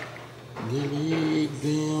 The legs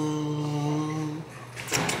down.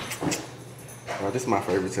 Wow, this is my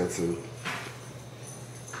favorite tattoo.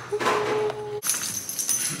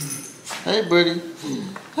 Hey, buddy.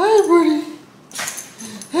 Hey, buddy.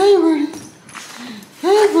 Hey, buddy.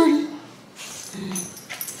 Hey, buddy.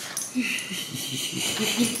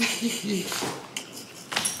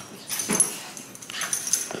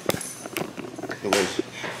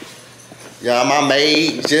 Y'all, my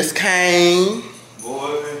maid just came.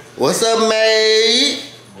 Boy. What's up, maid?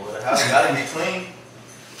 Boy, the house gotta be clean.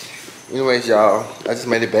 Anyways, y'all, I just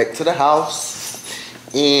made it back to the house.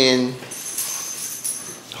 And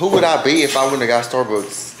who would I be if I wouldn't have got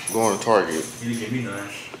Starbucks going to Target? You didn't give me none.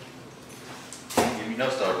 You didn't give me no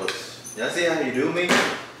Starbucks. Y'all see how you do me?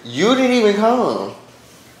 You didn't even come.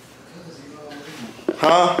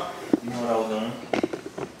 Huh? You know what I was doing?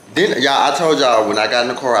 Y'all, I told y'all when I got in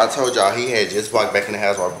the car, I told y'all he had just walked back in the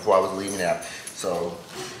house right before I was leaving out. So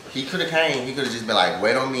he could have came. He could have just been like,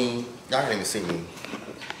 wait on me. Y'all can't even see me.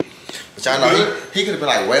 But y'all know he could have been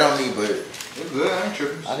like, wait on me, but it's good. I ain't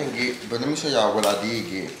tripping. I didn't get. But let me show y'all what I did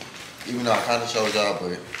get. Even though I kind of showed y'all,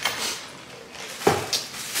 but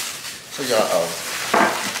so y'all,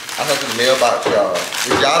 I hope the mailbox, y'all.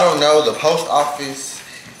 If y'all don't know, the post office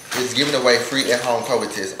is giving away free at-home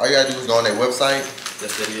COVID tests. All you gotta do is go on their website.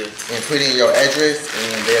 Yes, it is. And put in your address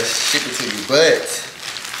and they'll ship it to you. But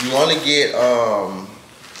you only get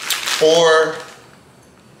 4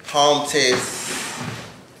 home tests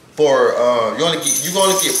for you only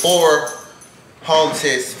get 4 home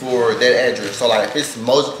tests for that address. So like if it's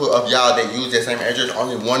multiple of y'all that use that same address,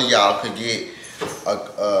 only one of y'all could get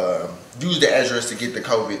use the address to get the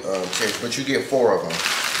COVID test, but you get 4 of them.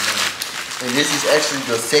 And this is actually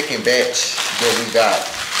the second batch that we got.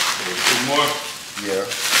 2 more. Yeah.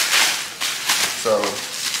 So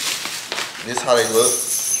this how they look.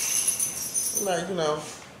 Like, you know.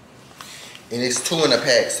 And it's 2 in a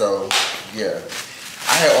pack, so yeah.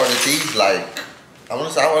 I had ordered these like, I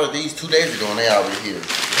wanna say I ordered these 2 days ago and they already here.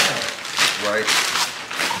 Right?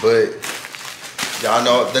 But y'all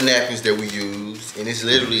know the napkins that we use, and it's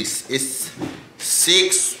literally it's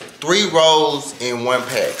 3 rolls in 1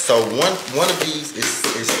 pack. So one of these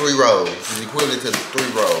is 3 rolls. It's equivalent to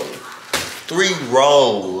 3 rolls. 3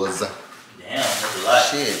 rolls. Damn, that's a lot.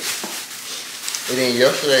 Shit. And then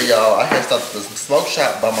yesterday, y'all, I had stopped at the smoke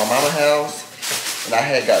shop by my mama's house, and I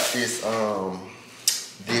had got this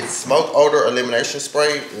this smoke odor elimination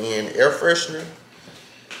spray and air freshener.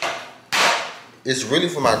 It's really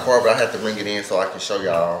for my car, but I have to bring it in so I can show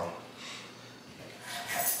y'all.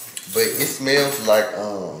 But it smells like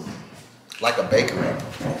a bakery.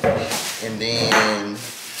 And then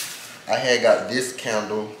I had got this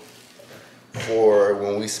candle for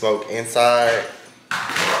when we smoke inside.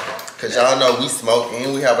 Cause y'all know we smoke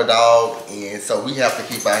and we have a dog, and so we have to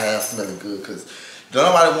keep our house smelling good. Cause don't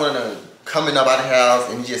nobody want to come in nobody's house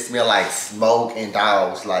and just smell like smoke and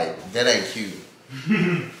dogs. Like that ain't cute.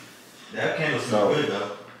 That candle smells good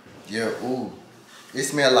though. Yeah, ooh. It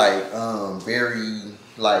smell like very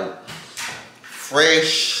like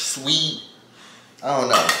fresh, sweet. I don't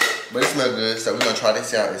know, but it smells good. So we're gonna try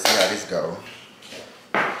this out and see how this go.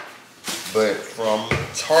 But from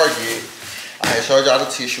Target, I had showed y'all the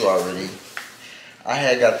tissue already. I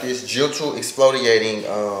had got this gentle exfoliating,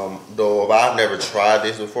 though I've never tried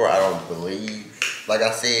this before, I don't believe. Like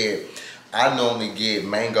I said, I normally get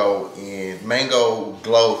mango and mango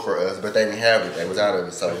glow for us, but they didn't have it. They was out of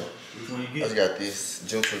it, so I just got this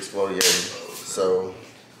gentle exfoliating. So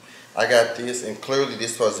I got this, and clearly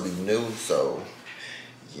this is supposed to be new, so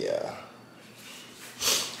yeah.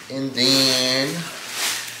 And then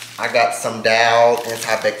I got some Dow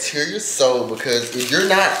antibacterial soap, because if you're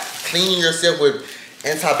not cleaning yourself with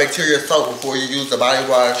antibacterial soap before you use the body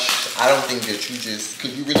wash, I don't think that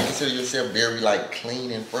could you really consider yourself very like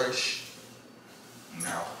clean and fresh?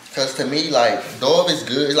 No. Cause to me, like Dove is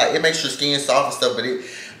good. Like it makes your skin soft and stuff, but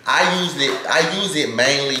I use it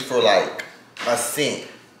mainly for like a scent,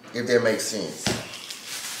 if that makes sense.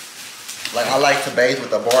 Like I like to bathe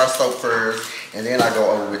with a bar soap first, and then I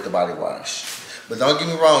go over with the body wash. But don't get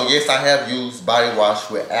me wrong, yes, I have used body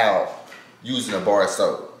wash without using a bar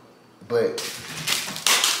soap. But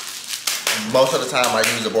most of the time I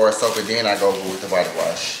use a bar soap and then I go with the body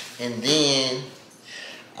wash. And then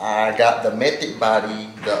I got the Method Body,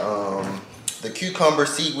 the cucumber,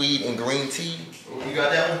 seaweed, and green tea. You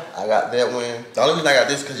got that one? I got that one. The only reason I got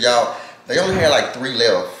this because y'all, they only had like 3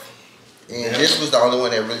 left. And this was the only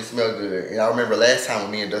one that really smelled good. And I remember last time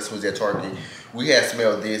when me and Dustin was at Target, we had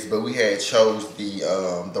smelled this, but we had chose the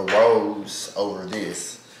rose over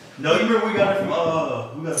this. No, you remember we got it from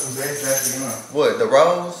Bed Bath & Beyond. What, the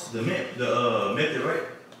rose? The Method, right?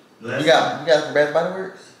 We got it from Bath & Body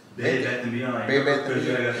Works? Bed Bath & Beyond. Bed Bath &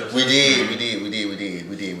 Beyond. We did.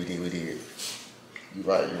 You're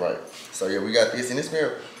right. So yeah, we got this, and it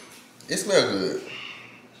smelled good.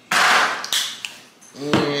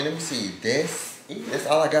 And let me see, that's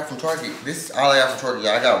all I got from Target. This is all I got from Target.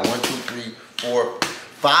 I got 1, 2, 3, 4,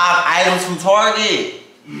 5 items from Target.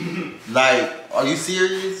 Like, are you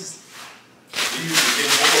serious?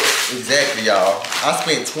 Exactly, y'all. I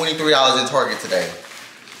spent $23 in Target today.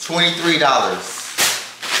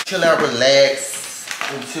 $23. Chill out, relax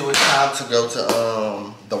until it's time to go to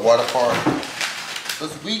the water park.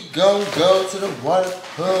 Cause we go to the water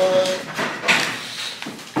park.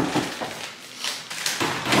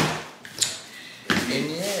 And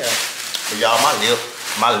yeah, but y'all, my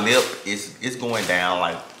lip is going down.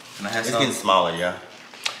 Like, it's getting smaller, yeah.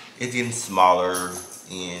 It's getting smaller,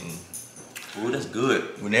 and ooh, that's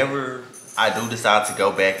good. Whenever I do decide to go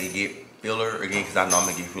back and get filler again, because I know I'm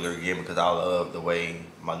gonna get filler again because I love the way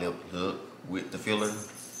my lip look with the filler.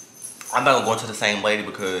 I'm not gonna go to the same lady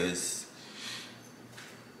because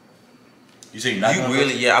you say you're not you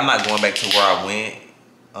really, yeah, I'm not going back to where I went.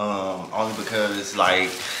 Only because, like,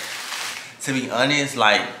 to be honest,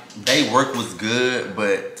 like, they work was good,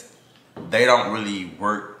 but they don't really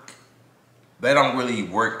work. They don't really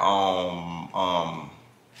work on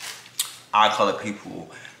eye color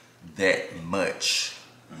people that much.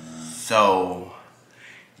 So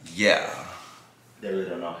yeah, they really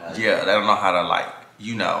don't know how. Yeah, they don't know how to, like,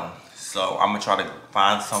 you know. So I'm gonna try to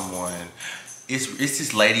find someone. It's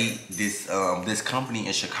this lady, this company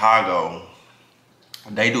in Chicago.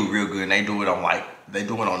 They do real good, and they do it on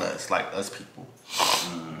us, like us people.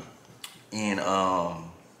 And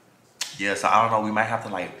yeah, so I don't know, we might have to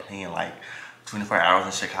like plan like 24 hours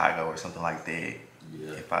in Chicago or something like that.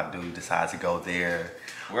 Yeah. If I do decide to go there.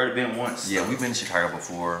 We've already been once. Yeah, we've been to Chicago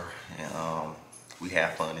before, and we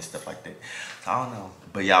have fun and stuff like that. So I don't know,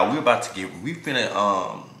 but y'all, we've been at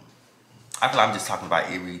I feel like I'm just talking about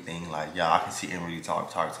everything. Like, y'all, I can see Emily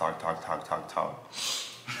talk.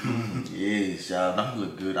 Yes, y'all, don't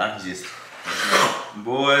look good. I can just,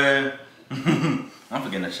 boy. I'm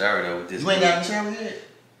forgetting the shower though with this. You ain't got in the shower yet?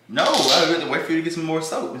 No, I have to wait for you to get some more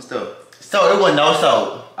soap and stuff. So it wasn't no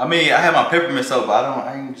soap. I mean, I have my peppermint soap, but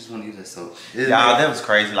I ain't just want to use that soap. Y'all, that was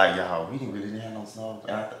crazy. Like, y'all, we didn't really have no soap.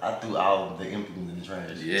 I threw all of the empty ones in the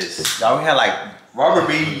trash. Yes. Y'all, we had like Rhobert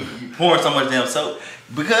be pouring so much damn soap.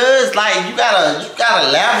 Because, like, you gotta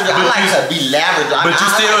lavender. I like to be lavender. But you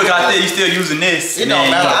still got this. You still using this. It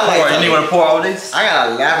don't matter. You want to pour all this? I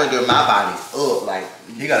gotta lavender my body up. Like,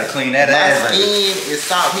 you gotta clean that ass. My skin is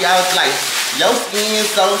soft. I was like, your skin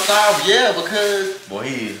so soft, yeah, because boy,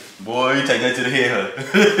 you take that to the head.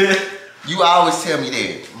 You always tell me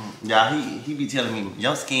that. Yeah, he be telling me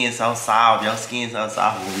your skin so soft. Your skin so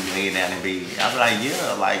soft when we laying down in bed. I be like,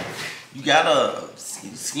 yeah, like you gotta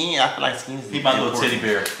skin. I feel like skin is. He my little teddy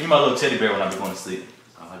bear. He my little teddy bear when I be going to sleep.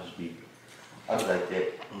 I be like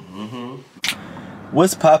that.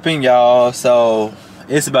 What's popping, y'all? So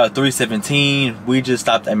it's about 3:17. We just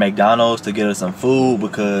stopped at McDonald's to get us some food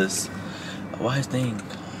because why his thing?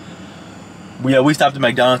 Yeah, we stopped at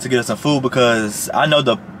McDonald's to get us some food because I know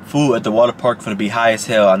the food at the water park finna be high as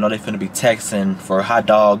hell. I know they finna be taxing for hot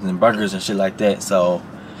dogs and burgers and shit like that. So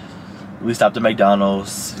we stopped at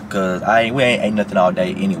McDonald's because we ain't ate nothing all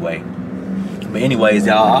day anyway. But anyways,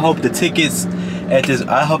 y'all, I hope the tickets at this.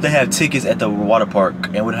 I hope they have tickets at the water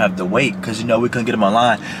park and we don't have to wait because you know we couldn't get them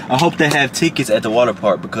online. I hope they have tickets at the water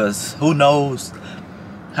park because who knows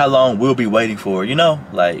how long we'll be waiting for. You know,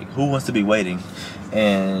 like who wants to be waiting?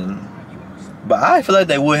 But I feel like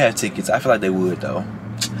they would have tickets. I feel like they would though.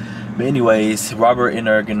 But anyways, Rhobert in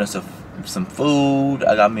there getting us some food.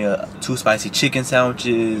 I got me 2 spicy chicken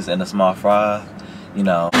sandwiches and a small fry. You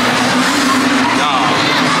know. Y'all,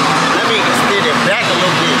 let me extend it back a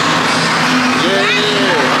little bit. Yeah.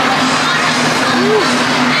 Woo.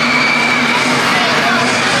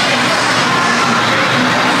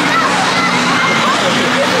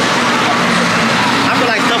 I feel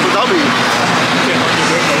like stuff was over you.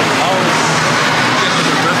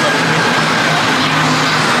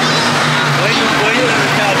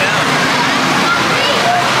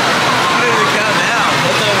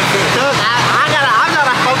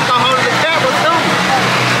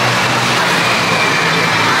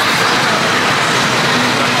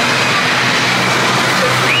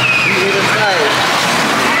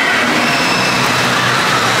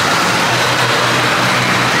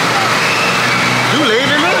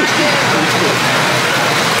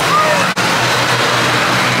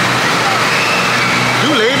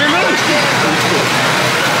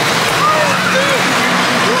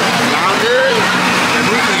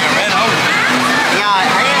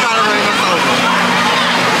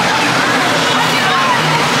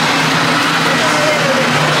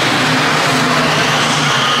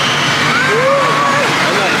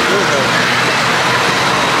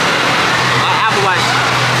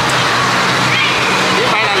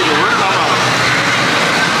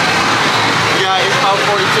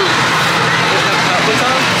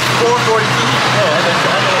 42? Yeah,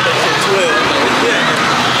 I know what they said 12.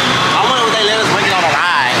 Yeah. I wonder if they let us bring it on a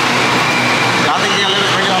ride. Y'all think they'll let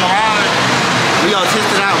us bring it on a ride? We gonna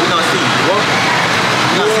test it out, we gonna see. What?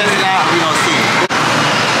 We gonna test it out, we gonna see.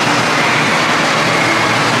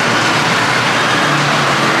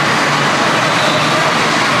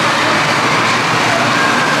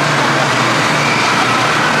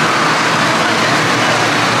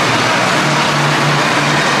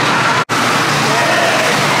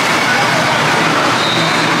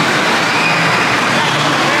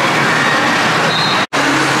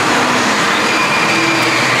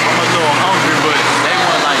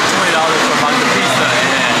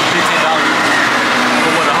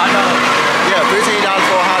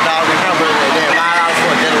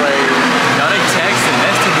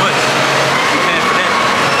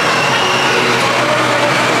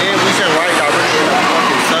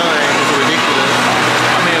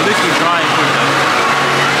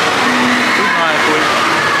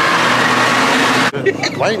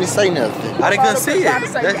 Why didn't he say nothing? I didn't see it.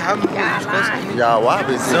 Y'all, why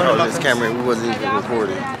been sitting on this camera and we wasn't even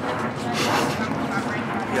recording?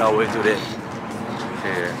 You always do that.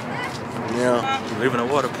 Yeah. Leaving a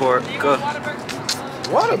Waterpark. Go.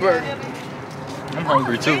 Waterpark? I'm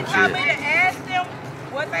hungry too. You want me to ask them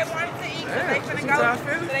what they wanted to eat? Cause they finna go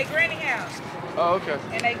to their granny house. Oh, okay.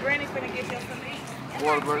 And they granny finna get them something to eat.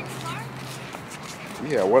 Waterpark.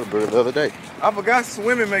 Yeah, Waterpark the other day. I forgot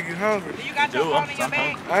swimming make you hungry. You got your phone in your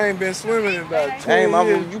bag? I ain't been swimming in about 20 Hey,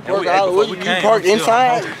 mama, years. you parked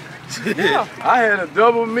inside? Yeah. I had a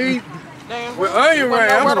double meat with onion ring. Oh,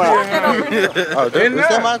 is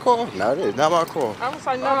that my car? No, that is not my car. I was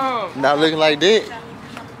like, no. Not looking like that.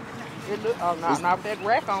 It look, oh, not that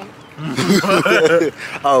rack on it.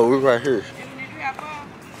 Oh, we're right here. Did you have fun?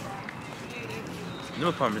 New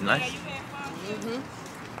apartment's nice.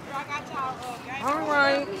 All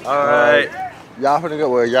right. All right. Y'all finna go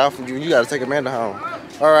where? Y'all finna, you gotta take Amanda home.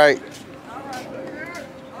 All right.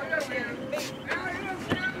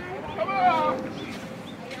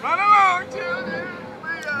 Run along, children.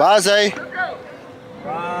 Bye, Zay.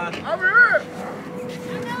 Bye. Over here.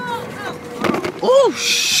 Oh,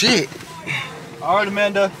 shit. All right,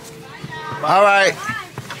 Amanda. All right.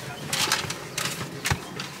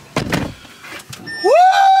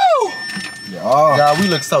 Woo! Y'all, we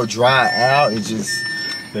look so dry out. It just...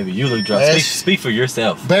 Baby, you look dry. Speak for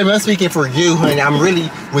yourself. Baby, I'm speaking for you, honey. I'm really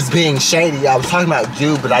was being shady. I was talking about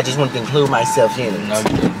you, but I just wanted to include myself in it. No, you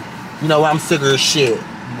didn't. You know what? I'm sick of this shit.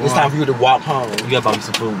 Boy. It's time for you to walk home. You gotta buy me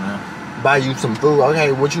some food, man. Buy you some food?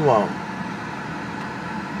 Okay, what you want?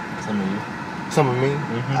 Some of you. Some of me?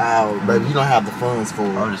 Oh, baby, you don't have the funds for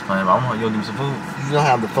it. I'm just playing. I'm gonna give me some food. You don't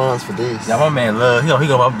have the funds for this. Yeah, my man love. He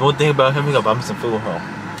gonna one thing about him. He gonna buy me some food home.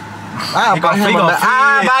 I'll buy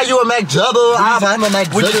you a McDouble. I'll buy him a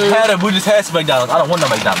McDouble. We just had some McDonald's. I don't want no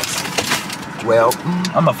McDonald's. Well,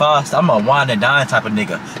 I'm a wine and dine type of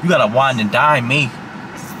nigga. You gotta wine and dine me.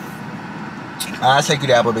 I'll take you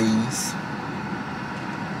to Applebee's.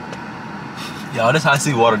 Yo, this how I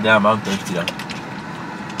see water down, but I'm thirsty though.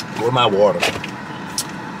 Where's my water?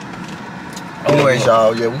 Anyways,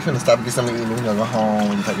 y'all, yeah, we finna stop and get something to eat. We're gonna go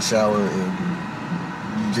home and take a shower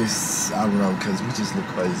and just, I don't know, cause we just look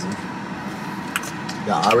crazy.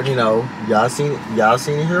 Y'all already know. Y'all seen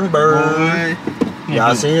it here in bird.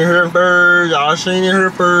 Y'all seen it here in bird. Y'all seen it here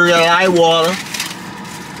in bird. That light water.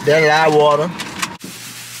 That light water.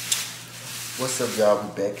 What's up, y'all? We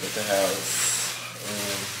back at the house.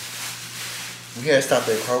 We had stopped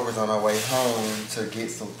at Kroger's on our way home to get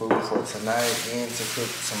some food for tonight and to cook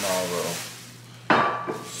tomorrow.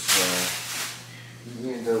 So,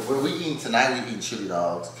 what we eating tonight, we eating chili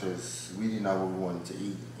dogs because we didn't know what we wanted to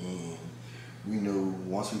eat. And we knew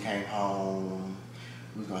once we came home,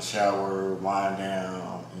 we was going to shower, wind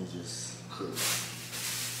down, and just cook.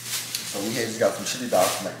 So we had just got some chili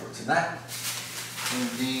dogs to make for tonight. And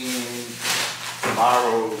then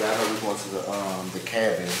tomorrow, I know we're going to the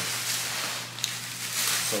cabin.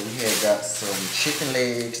 So we had got some chicken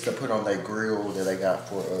legs to put on that grill that they got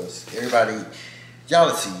for us. Everybody,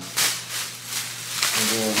 y'all see. And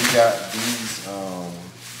then we got these,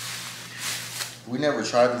 we never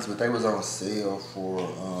tried these, but they was on sale for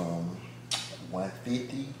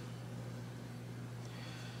 $150.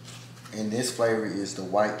 And this flavor is the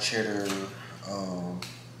white cheddar and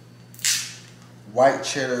white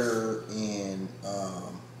cheddar,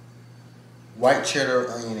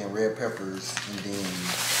 onion, and red peppers. And then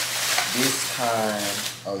this time,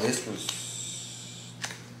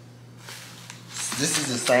 this is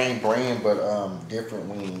the same brand but different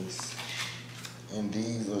wings. And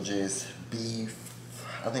these are just beef.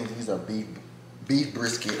 I think these are beef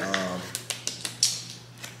brisket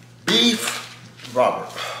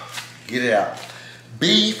Rhobert, get it out.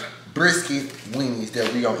 Beef brisket weenies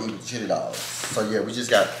that we gonna eat with chili dogs. So yeah, we just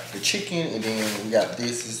got the chicken, and then we got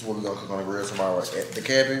this. This is what we gonna cook on the grill tomorrow at the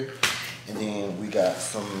cabin. And then we got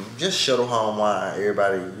some just shuttle home wine.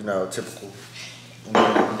 Everybody, you know, typical. And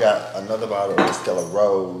then we got another bottle of Stella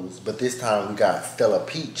Rose, but this time we got Stella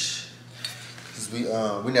Peach. Cause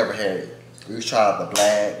we never had it. We've tried the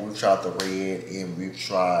black, we've tried the red, and we've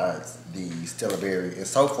tried the Stella Berry. And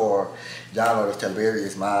so far, y'all know the Stella Berry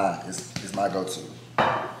is my go-to.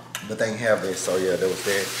 But they ain't have that, so yeah, that was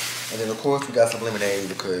that. And then of course we got some lemonade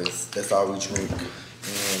because that's all we drink.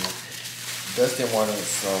 And Dustin wanted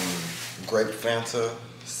some grape Fanta,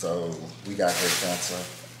 so we got grape Fanta.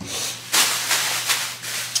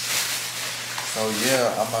 So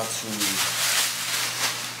yeah,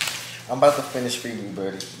 I'm about to finish feeding you,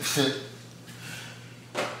 buddy. So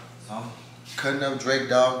I'm cutting up Drake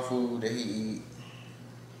dog food that he eat.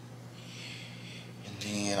 And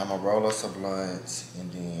then I'm gonna roll up some blunts, and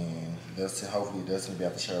then hopefully Dustin will be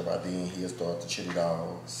able to share by then. He'll start the chili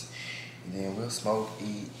dogs. And then we'll smoke,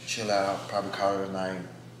 eat, chill out, probably call it a night.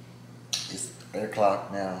 It's 8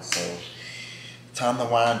 o'clock now, so time to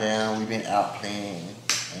wind down. We've been out playing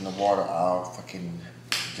in the water all fucking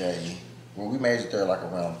day. Well, we made it there like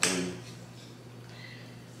around 3.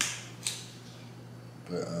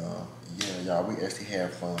 But yeah, y'all, we actually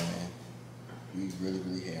had fun. We really,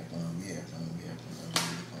 really had fun. We had fun. Really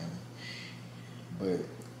fun. But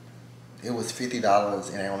it was $50,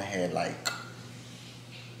 and they only had like,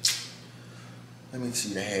 let me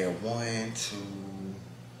see, they had 1, 2,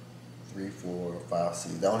 3, 4, 5,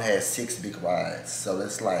 6. They only had 6 big rides. So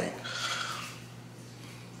that's like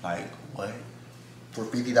what? For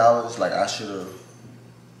 $50, like I should have.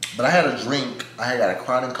 But I had a drink. I had got a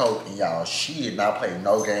Crown and Coke, and y'all, she did not play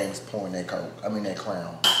no games pouring that Coke. I mean that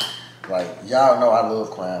Crown. Like y'all know I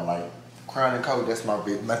love Crown. Like Crown and Coke, that's my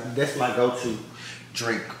go-to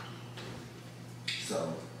drink.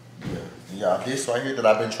 So yeah, and y'all, this right here that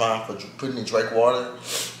I've been trying for putting in Drake water.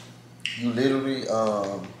 You literally,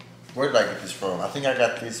 where did I get this from? I think I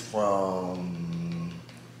got this from.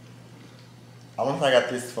 I don't know if I got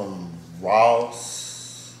this from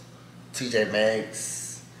Ross, TJ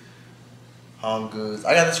Maxx, Home Goods.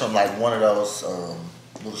 I got this from like one of those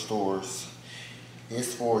little stores.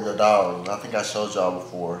 It's for your dog. I think I showed y'all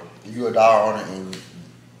before. If you're a dog owner and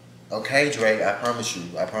okay, Drake, I promise you.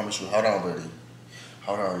 Hold on, buddy.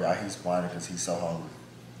 Hold on, y'all. He's whining because he's so hungry.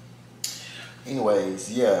 Anyways,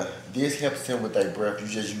 yeah, this helps him with their breath. You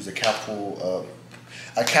just use a capful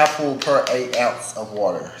per 8 ounce of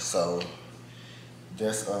water. So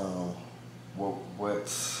that's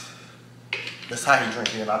that's how he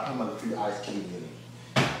drinks it. And I put him a few ice cubes in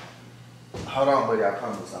it. Hold on, buddy. I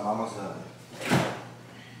promise. I'm almost done.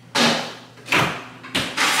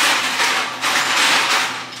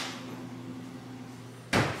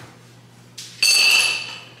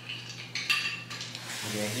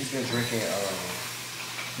 Yeah, he's been drinking.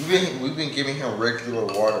 We've been giving him regular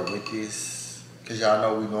water with this, cause y'all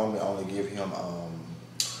know we normally only give him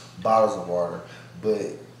bottles of water,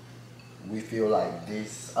 but we feel like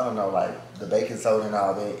this. I don't know, like the baking soda and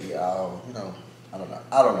all that. You know, I don't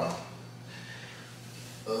know.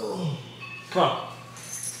 Come on.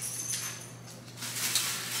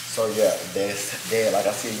 So yeah, that's that. Like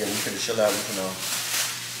I said, yeah, we finna chill out. We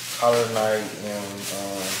finna call it a night and.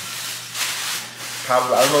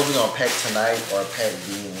 Probably, I don't know if we're gonna pack tonight or pack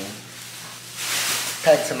then.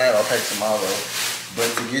 Pack tonight or pack tomorrow.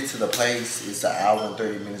 But to get to the place, it's 1 hour and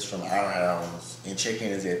 30 minutes from our house. And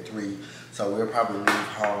check-in is at 3. So we'll probably leave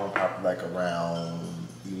home probably like around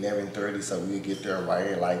 11:30. So we'll get there right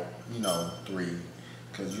at like, 3.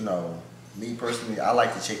 Cause me personally, I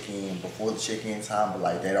like to check in before the check-in time, but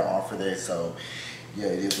like they don't offer that. So yeah,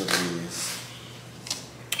 it is what it is.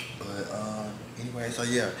 But anyway, so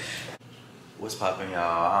yeah. What's poppin',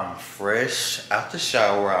 y'all? I'm fresh out the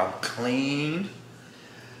shower. I'm clean.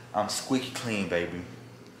 I'm squeaky clean, baby.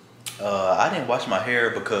 I didn't wash my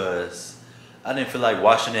hair because I didn't feel like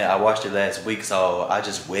washing it. I washed it last week, so I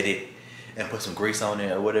just wet it and put some grease on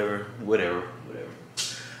it or whatever.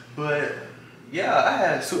 But yeah, I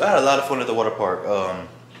had a lot of fun at the water park.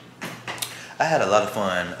 I had a lot of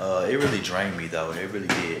fun. It really drained me though. It really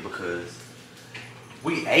did, because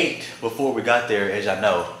we ate before we got there, as y'all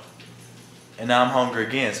know. And now I'm hungry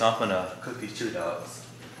again, so I'm gonna cook these chili dogs.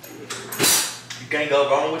 You can't go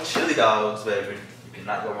wrong with chili dogs, baby. You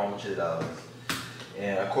cannot go wrong with chili dogs.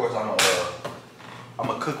 And of course, I'm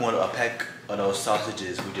gonna cook a pack of those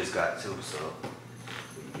sausages we just got too. So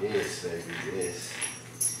yes, baby, yes.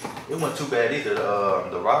 It wasn't too bad either.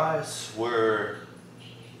 The rides were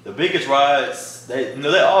The biggest rides,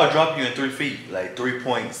 they all drop you in 3 feet, like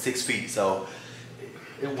 3.6 feet. So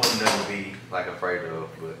it wouldn't never be like afraid of,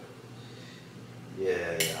 but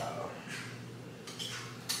yeah, y'all.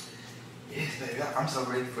 Yes, baby, I'm so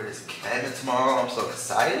ready for this cabin tomorrow. I'm so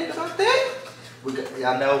excited about that.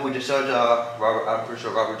 Y'all know we just showed y'all, Robert, I'm pretty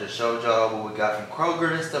sure Robert just showed y'all what we got from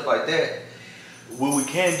Kroger and stuff like that. What we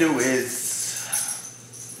can do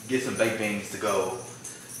is get some baked beans to go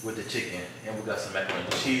with the chicken. And we got some macaroni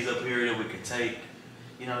and cheese up here that we can take,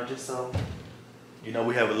 you know, just so, you know,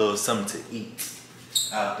 we have a little something to eat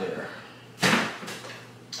out there.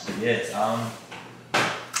 But yes, I'm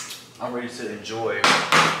ready to enjoy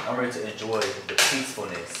the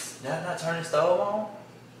peacefulness. Not turning the stove on.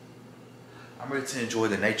 I'm ready to enjoy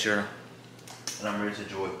the nature, and I'm ready to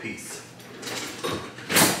enjoy peace.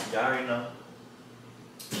 Y'all already know.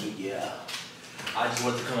 Yeah. I just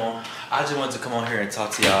wanted to come on here and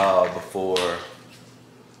talk to y'all before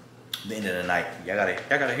the end of the night. Y'all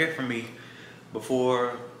gotta hear from me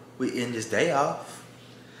before we end this day off.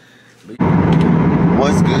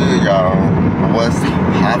 What's good, y'all? What's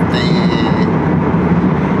poppin'?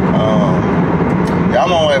 Yeah,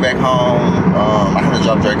 I'm on my way back home. I had to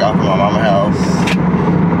drop Drake off at my mama's house.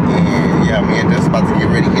 And yeah, me and Dustin about to get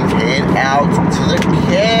ready and head out to the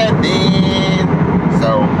cabin.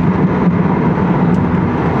 So,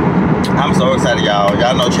 I'm so excited, y'all.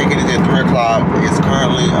 Y'all know check-in is at 3 o'clock. It's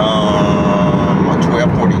currently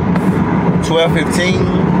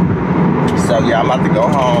 12:15. So yeah, I'm about to go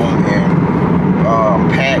home and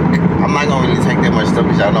pack. I'm not gonna really take that much stuff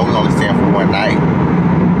because y'all know we're only staying for one night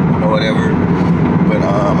or whatever. But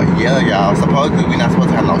yeah, y'all, supposedly we're not supposed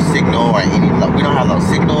to have no signal or any, we don't have no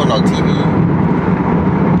signal, no TV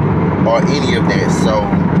or any of that. So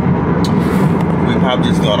we probably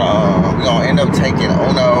just gonna we're gonna end up taking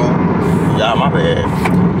Uno. Y'all, my bad.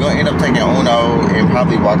 We're gonna end up taking Uno and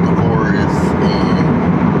probably walk the forest and,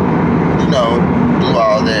 you know, do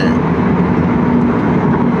all that.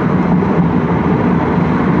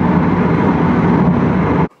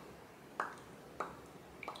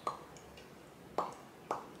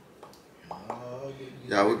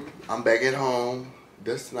 Y'all, I'm back at home.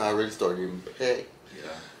 Dustin and I already started getting packed.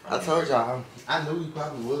 Yeah. I told y'all, I knew you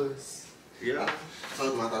probably was. Yeah. I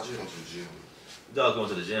told him I thought you were going to the gym. You thought I was going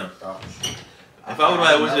to the gym? Oh. If I would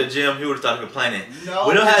have went to the gym, he would have started complaining. No.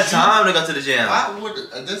 We don't have time to go to the gym. Why would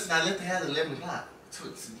Dustin and I left the house at 11 o'clock?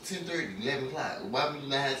 10:30, 11 o'clock. Why would you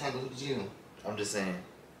not have time to go to the gym? I'm just saying.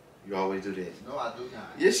 You always do that. No, I do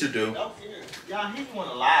not. Yes, you do. Don't care. Y'all, he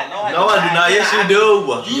want to lie. No, I do not. Yes, you do.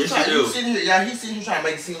 Yes, you do. You sitting here, y'all, he's sitting here trying to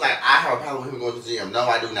make it seem like I have a problem with him going to the gym. No,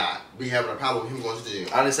 I do not. Be having a problem with him going to the gym.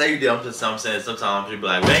 I didn't say you did. I'm saying sometimes people be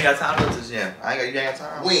like, we ain't got time to go to the gym. You ain't got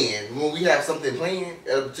time. When we have something planned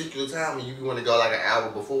at a particular time and you want to go like an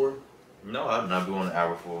hour before? No, I'm not going an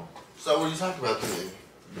hour before. So what are you talking about then?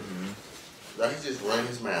 Like he just running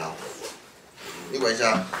his mouth. Anyways,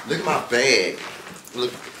 y'all, look at my bag.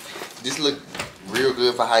 Look. This look real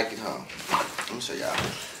good for hiking home. Let me show y'all.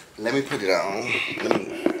 Let me put it on. Let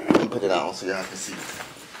me put it on so y'all can see.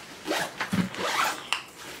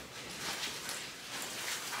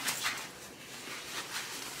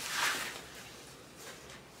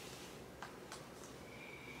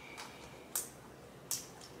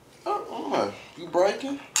 Oh my, you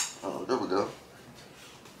breaking? Oh, there we go.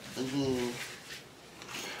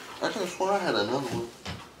 I could have sworn I had another one.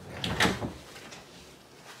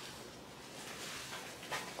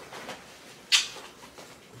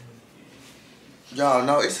 Y'all,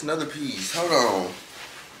 no, it's another piece. Hold on.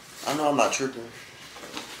 I know I'm not tripping.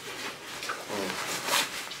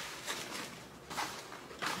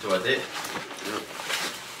 So I did? Yep.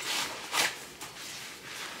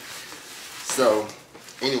 So,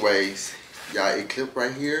 anyways, y'all, it clipped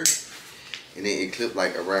right here. And then it clipped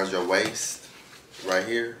like around your waist. Right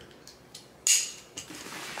here.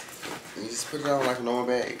 And you just put it on like a normal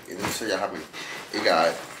bag. And let me show y'all how many. It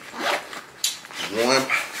got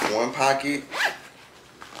one pocket.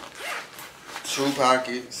 2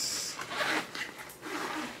 pockets.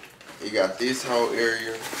 You got this whole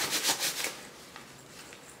area.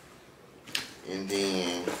 And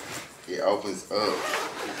then it opens up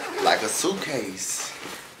like a suitcase.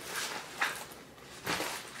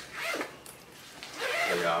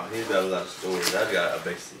 So y'all, here's got a lot of storage. I got a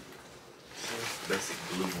basic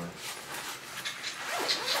blue one.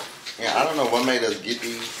 Yeah, I don't know what made us get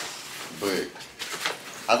these, but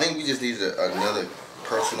I think we just needed another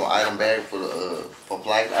personal item bag for the for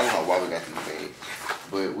flights. I don't know why we got these bags,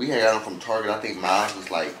 but we had got them from Target. I think mine was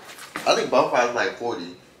like, I think both of ours was like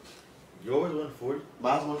 40. Yours was 40?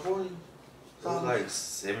 Mine was 40. It was like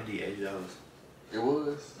 $70, $80. It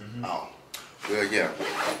was? Mm-hmm. Oh. Well, yeah.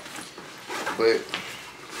 But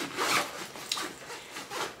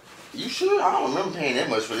you sure? I don't remember paying that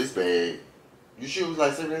much for this bag. You sure it was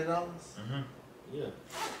like $78? Yeah.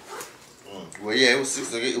 Well, yeah, it was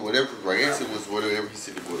 $6. Whatever. I guess it was whatever he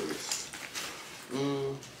said it was.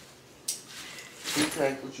 You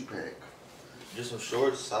pack? What you pack? Just some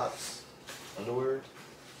shorts, socks, underwear,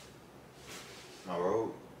 my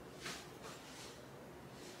robe.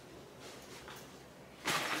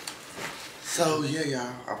 So yeah,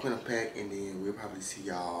 y'all, I'm gonna pack and then we'll probably see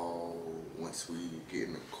y'all once we get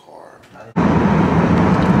in the car.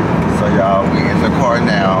 So y'all, we in the car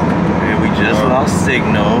now. And we just lost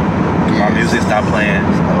signal. Yes. My music stopped playing.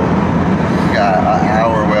 So we got an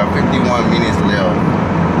hour, well, 51 minutes left.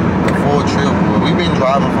 The full trip, well, we've been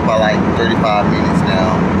driving for about like 35 minutes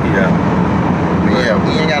now. Yeah. But yeah,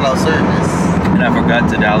 we ain't got no service. And I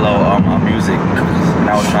forgot to download all my music.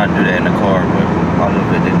 And I was trying to do that in the car, but part of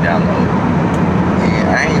it didn't download.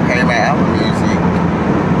 Yeah, I ain't paying my Apple Music.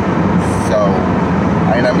 So,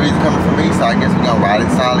 ain't no music coming from me, so I guess we're gonna ride in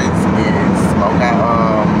solids and smoke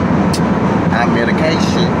our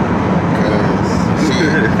medication. Cause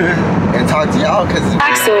shit. And talk to y'all cause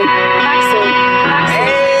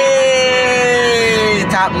hey,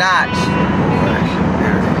 top notch.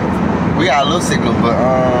 We got a little signal, but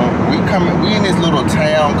we in this little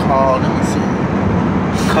town called, let me see.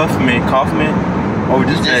 Kaufman? Oh, we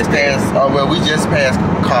just passed. Oh, well, we just passed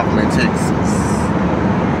Kaufman, Texas.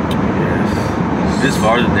 Yes. This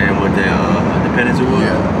farther than what the Independence was.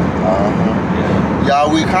 Yeah.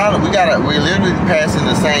 Y'all, we literally passing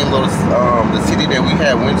the same little the city that we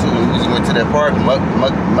had went to when we went to that park,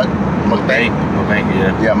 McBank.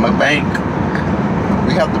 Yeah. Yeah, McBank.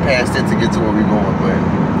 We have to pass that to get to where we're going, but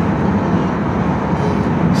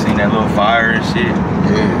seen that little fire and shit.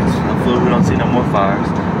 Yes. Hopefully we don't see no more fires.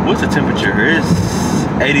 What's the temperature here? It's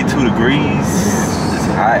 82 degrees. It's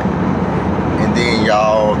hot. And then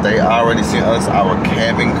y'all, they already sent us our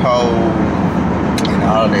cabin code and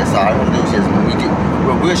all of that. So all I'm gonna do is just when we get,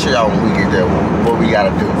 well, we'll show y'all when we get there what we gotta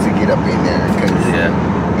do to get up in there. Cause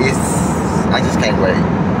I just can't wait.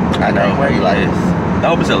 I can't wait. Like, I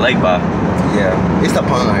hope it's a lake by. Yeah, it's a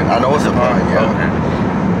pond. I know it's a pond. Yeah. Okay.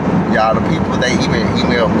 Y'all, the people, they even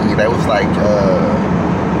emailed me. They was like,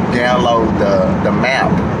 download the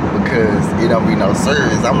map because it don't be no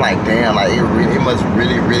service. I'm like, damn, like it must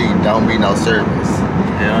really don't be no service.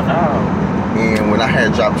 Hell no. And when I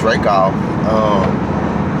had dropped Drake off,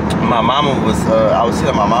 my mama was, I was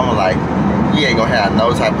telling my mama like, we ain't gonna have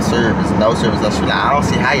no type of service, no service. She was like, I don't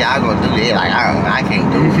see how y'all gonna do that. Like, I can't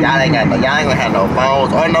do it. Y'all ain't gonna have no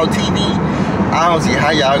phones or no TV. I don't see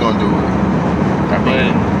how y'all gonna do it. I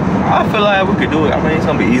mean, I feel like we could do it. I mean, it's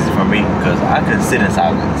gonna be easy for me because I can sit in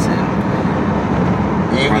silence and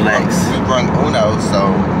relax. We brung Uno,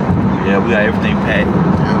 so yeah, we got everything packed.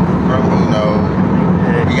 Yeah, we brung Uno.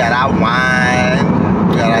 We got our wine,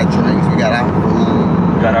 we got our drinks, we got our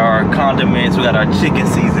food, we got our condiments, we got our chicken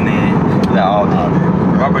seasoning, we got all that.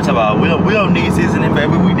 Robert talking about we don't need seasoning,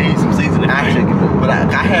 baby. We need some seasoning for chicken. But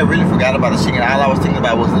I had really forgot about the chicken. All I was thinking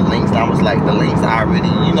about was the links. And I was like, the links are already,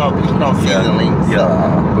 you know, people don't season links. Yeah. So,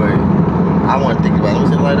 but I wasn't thinking about it.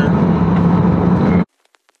 Was it later?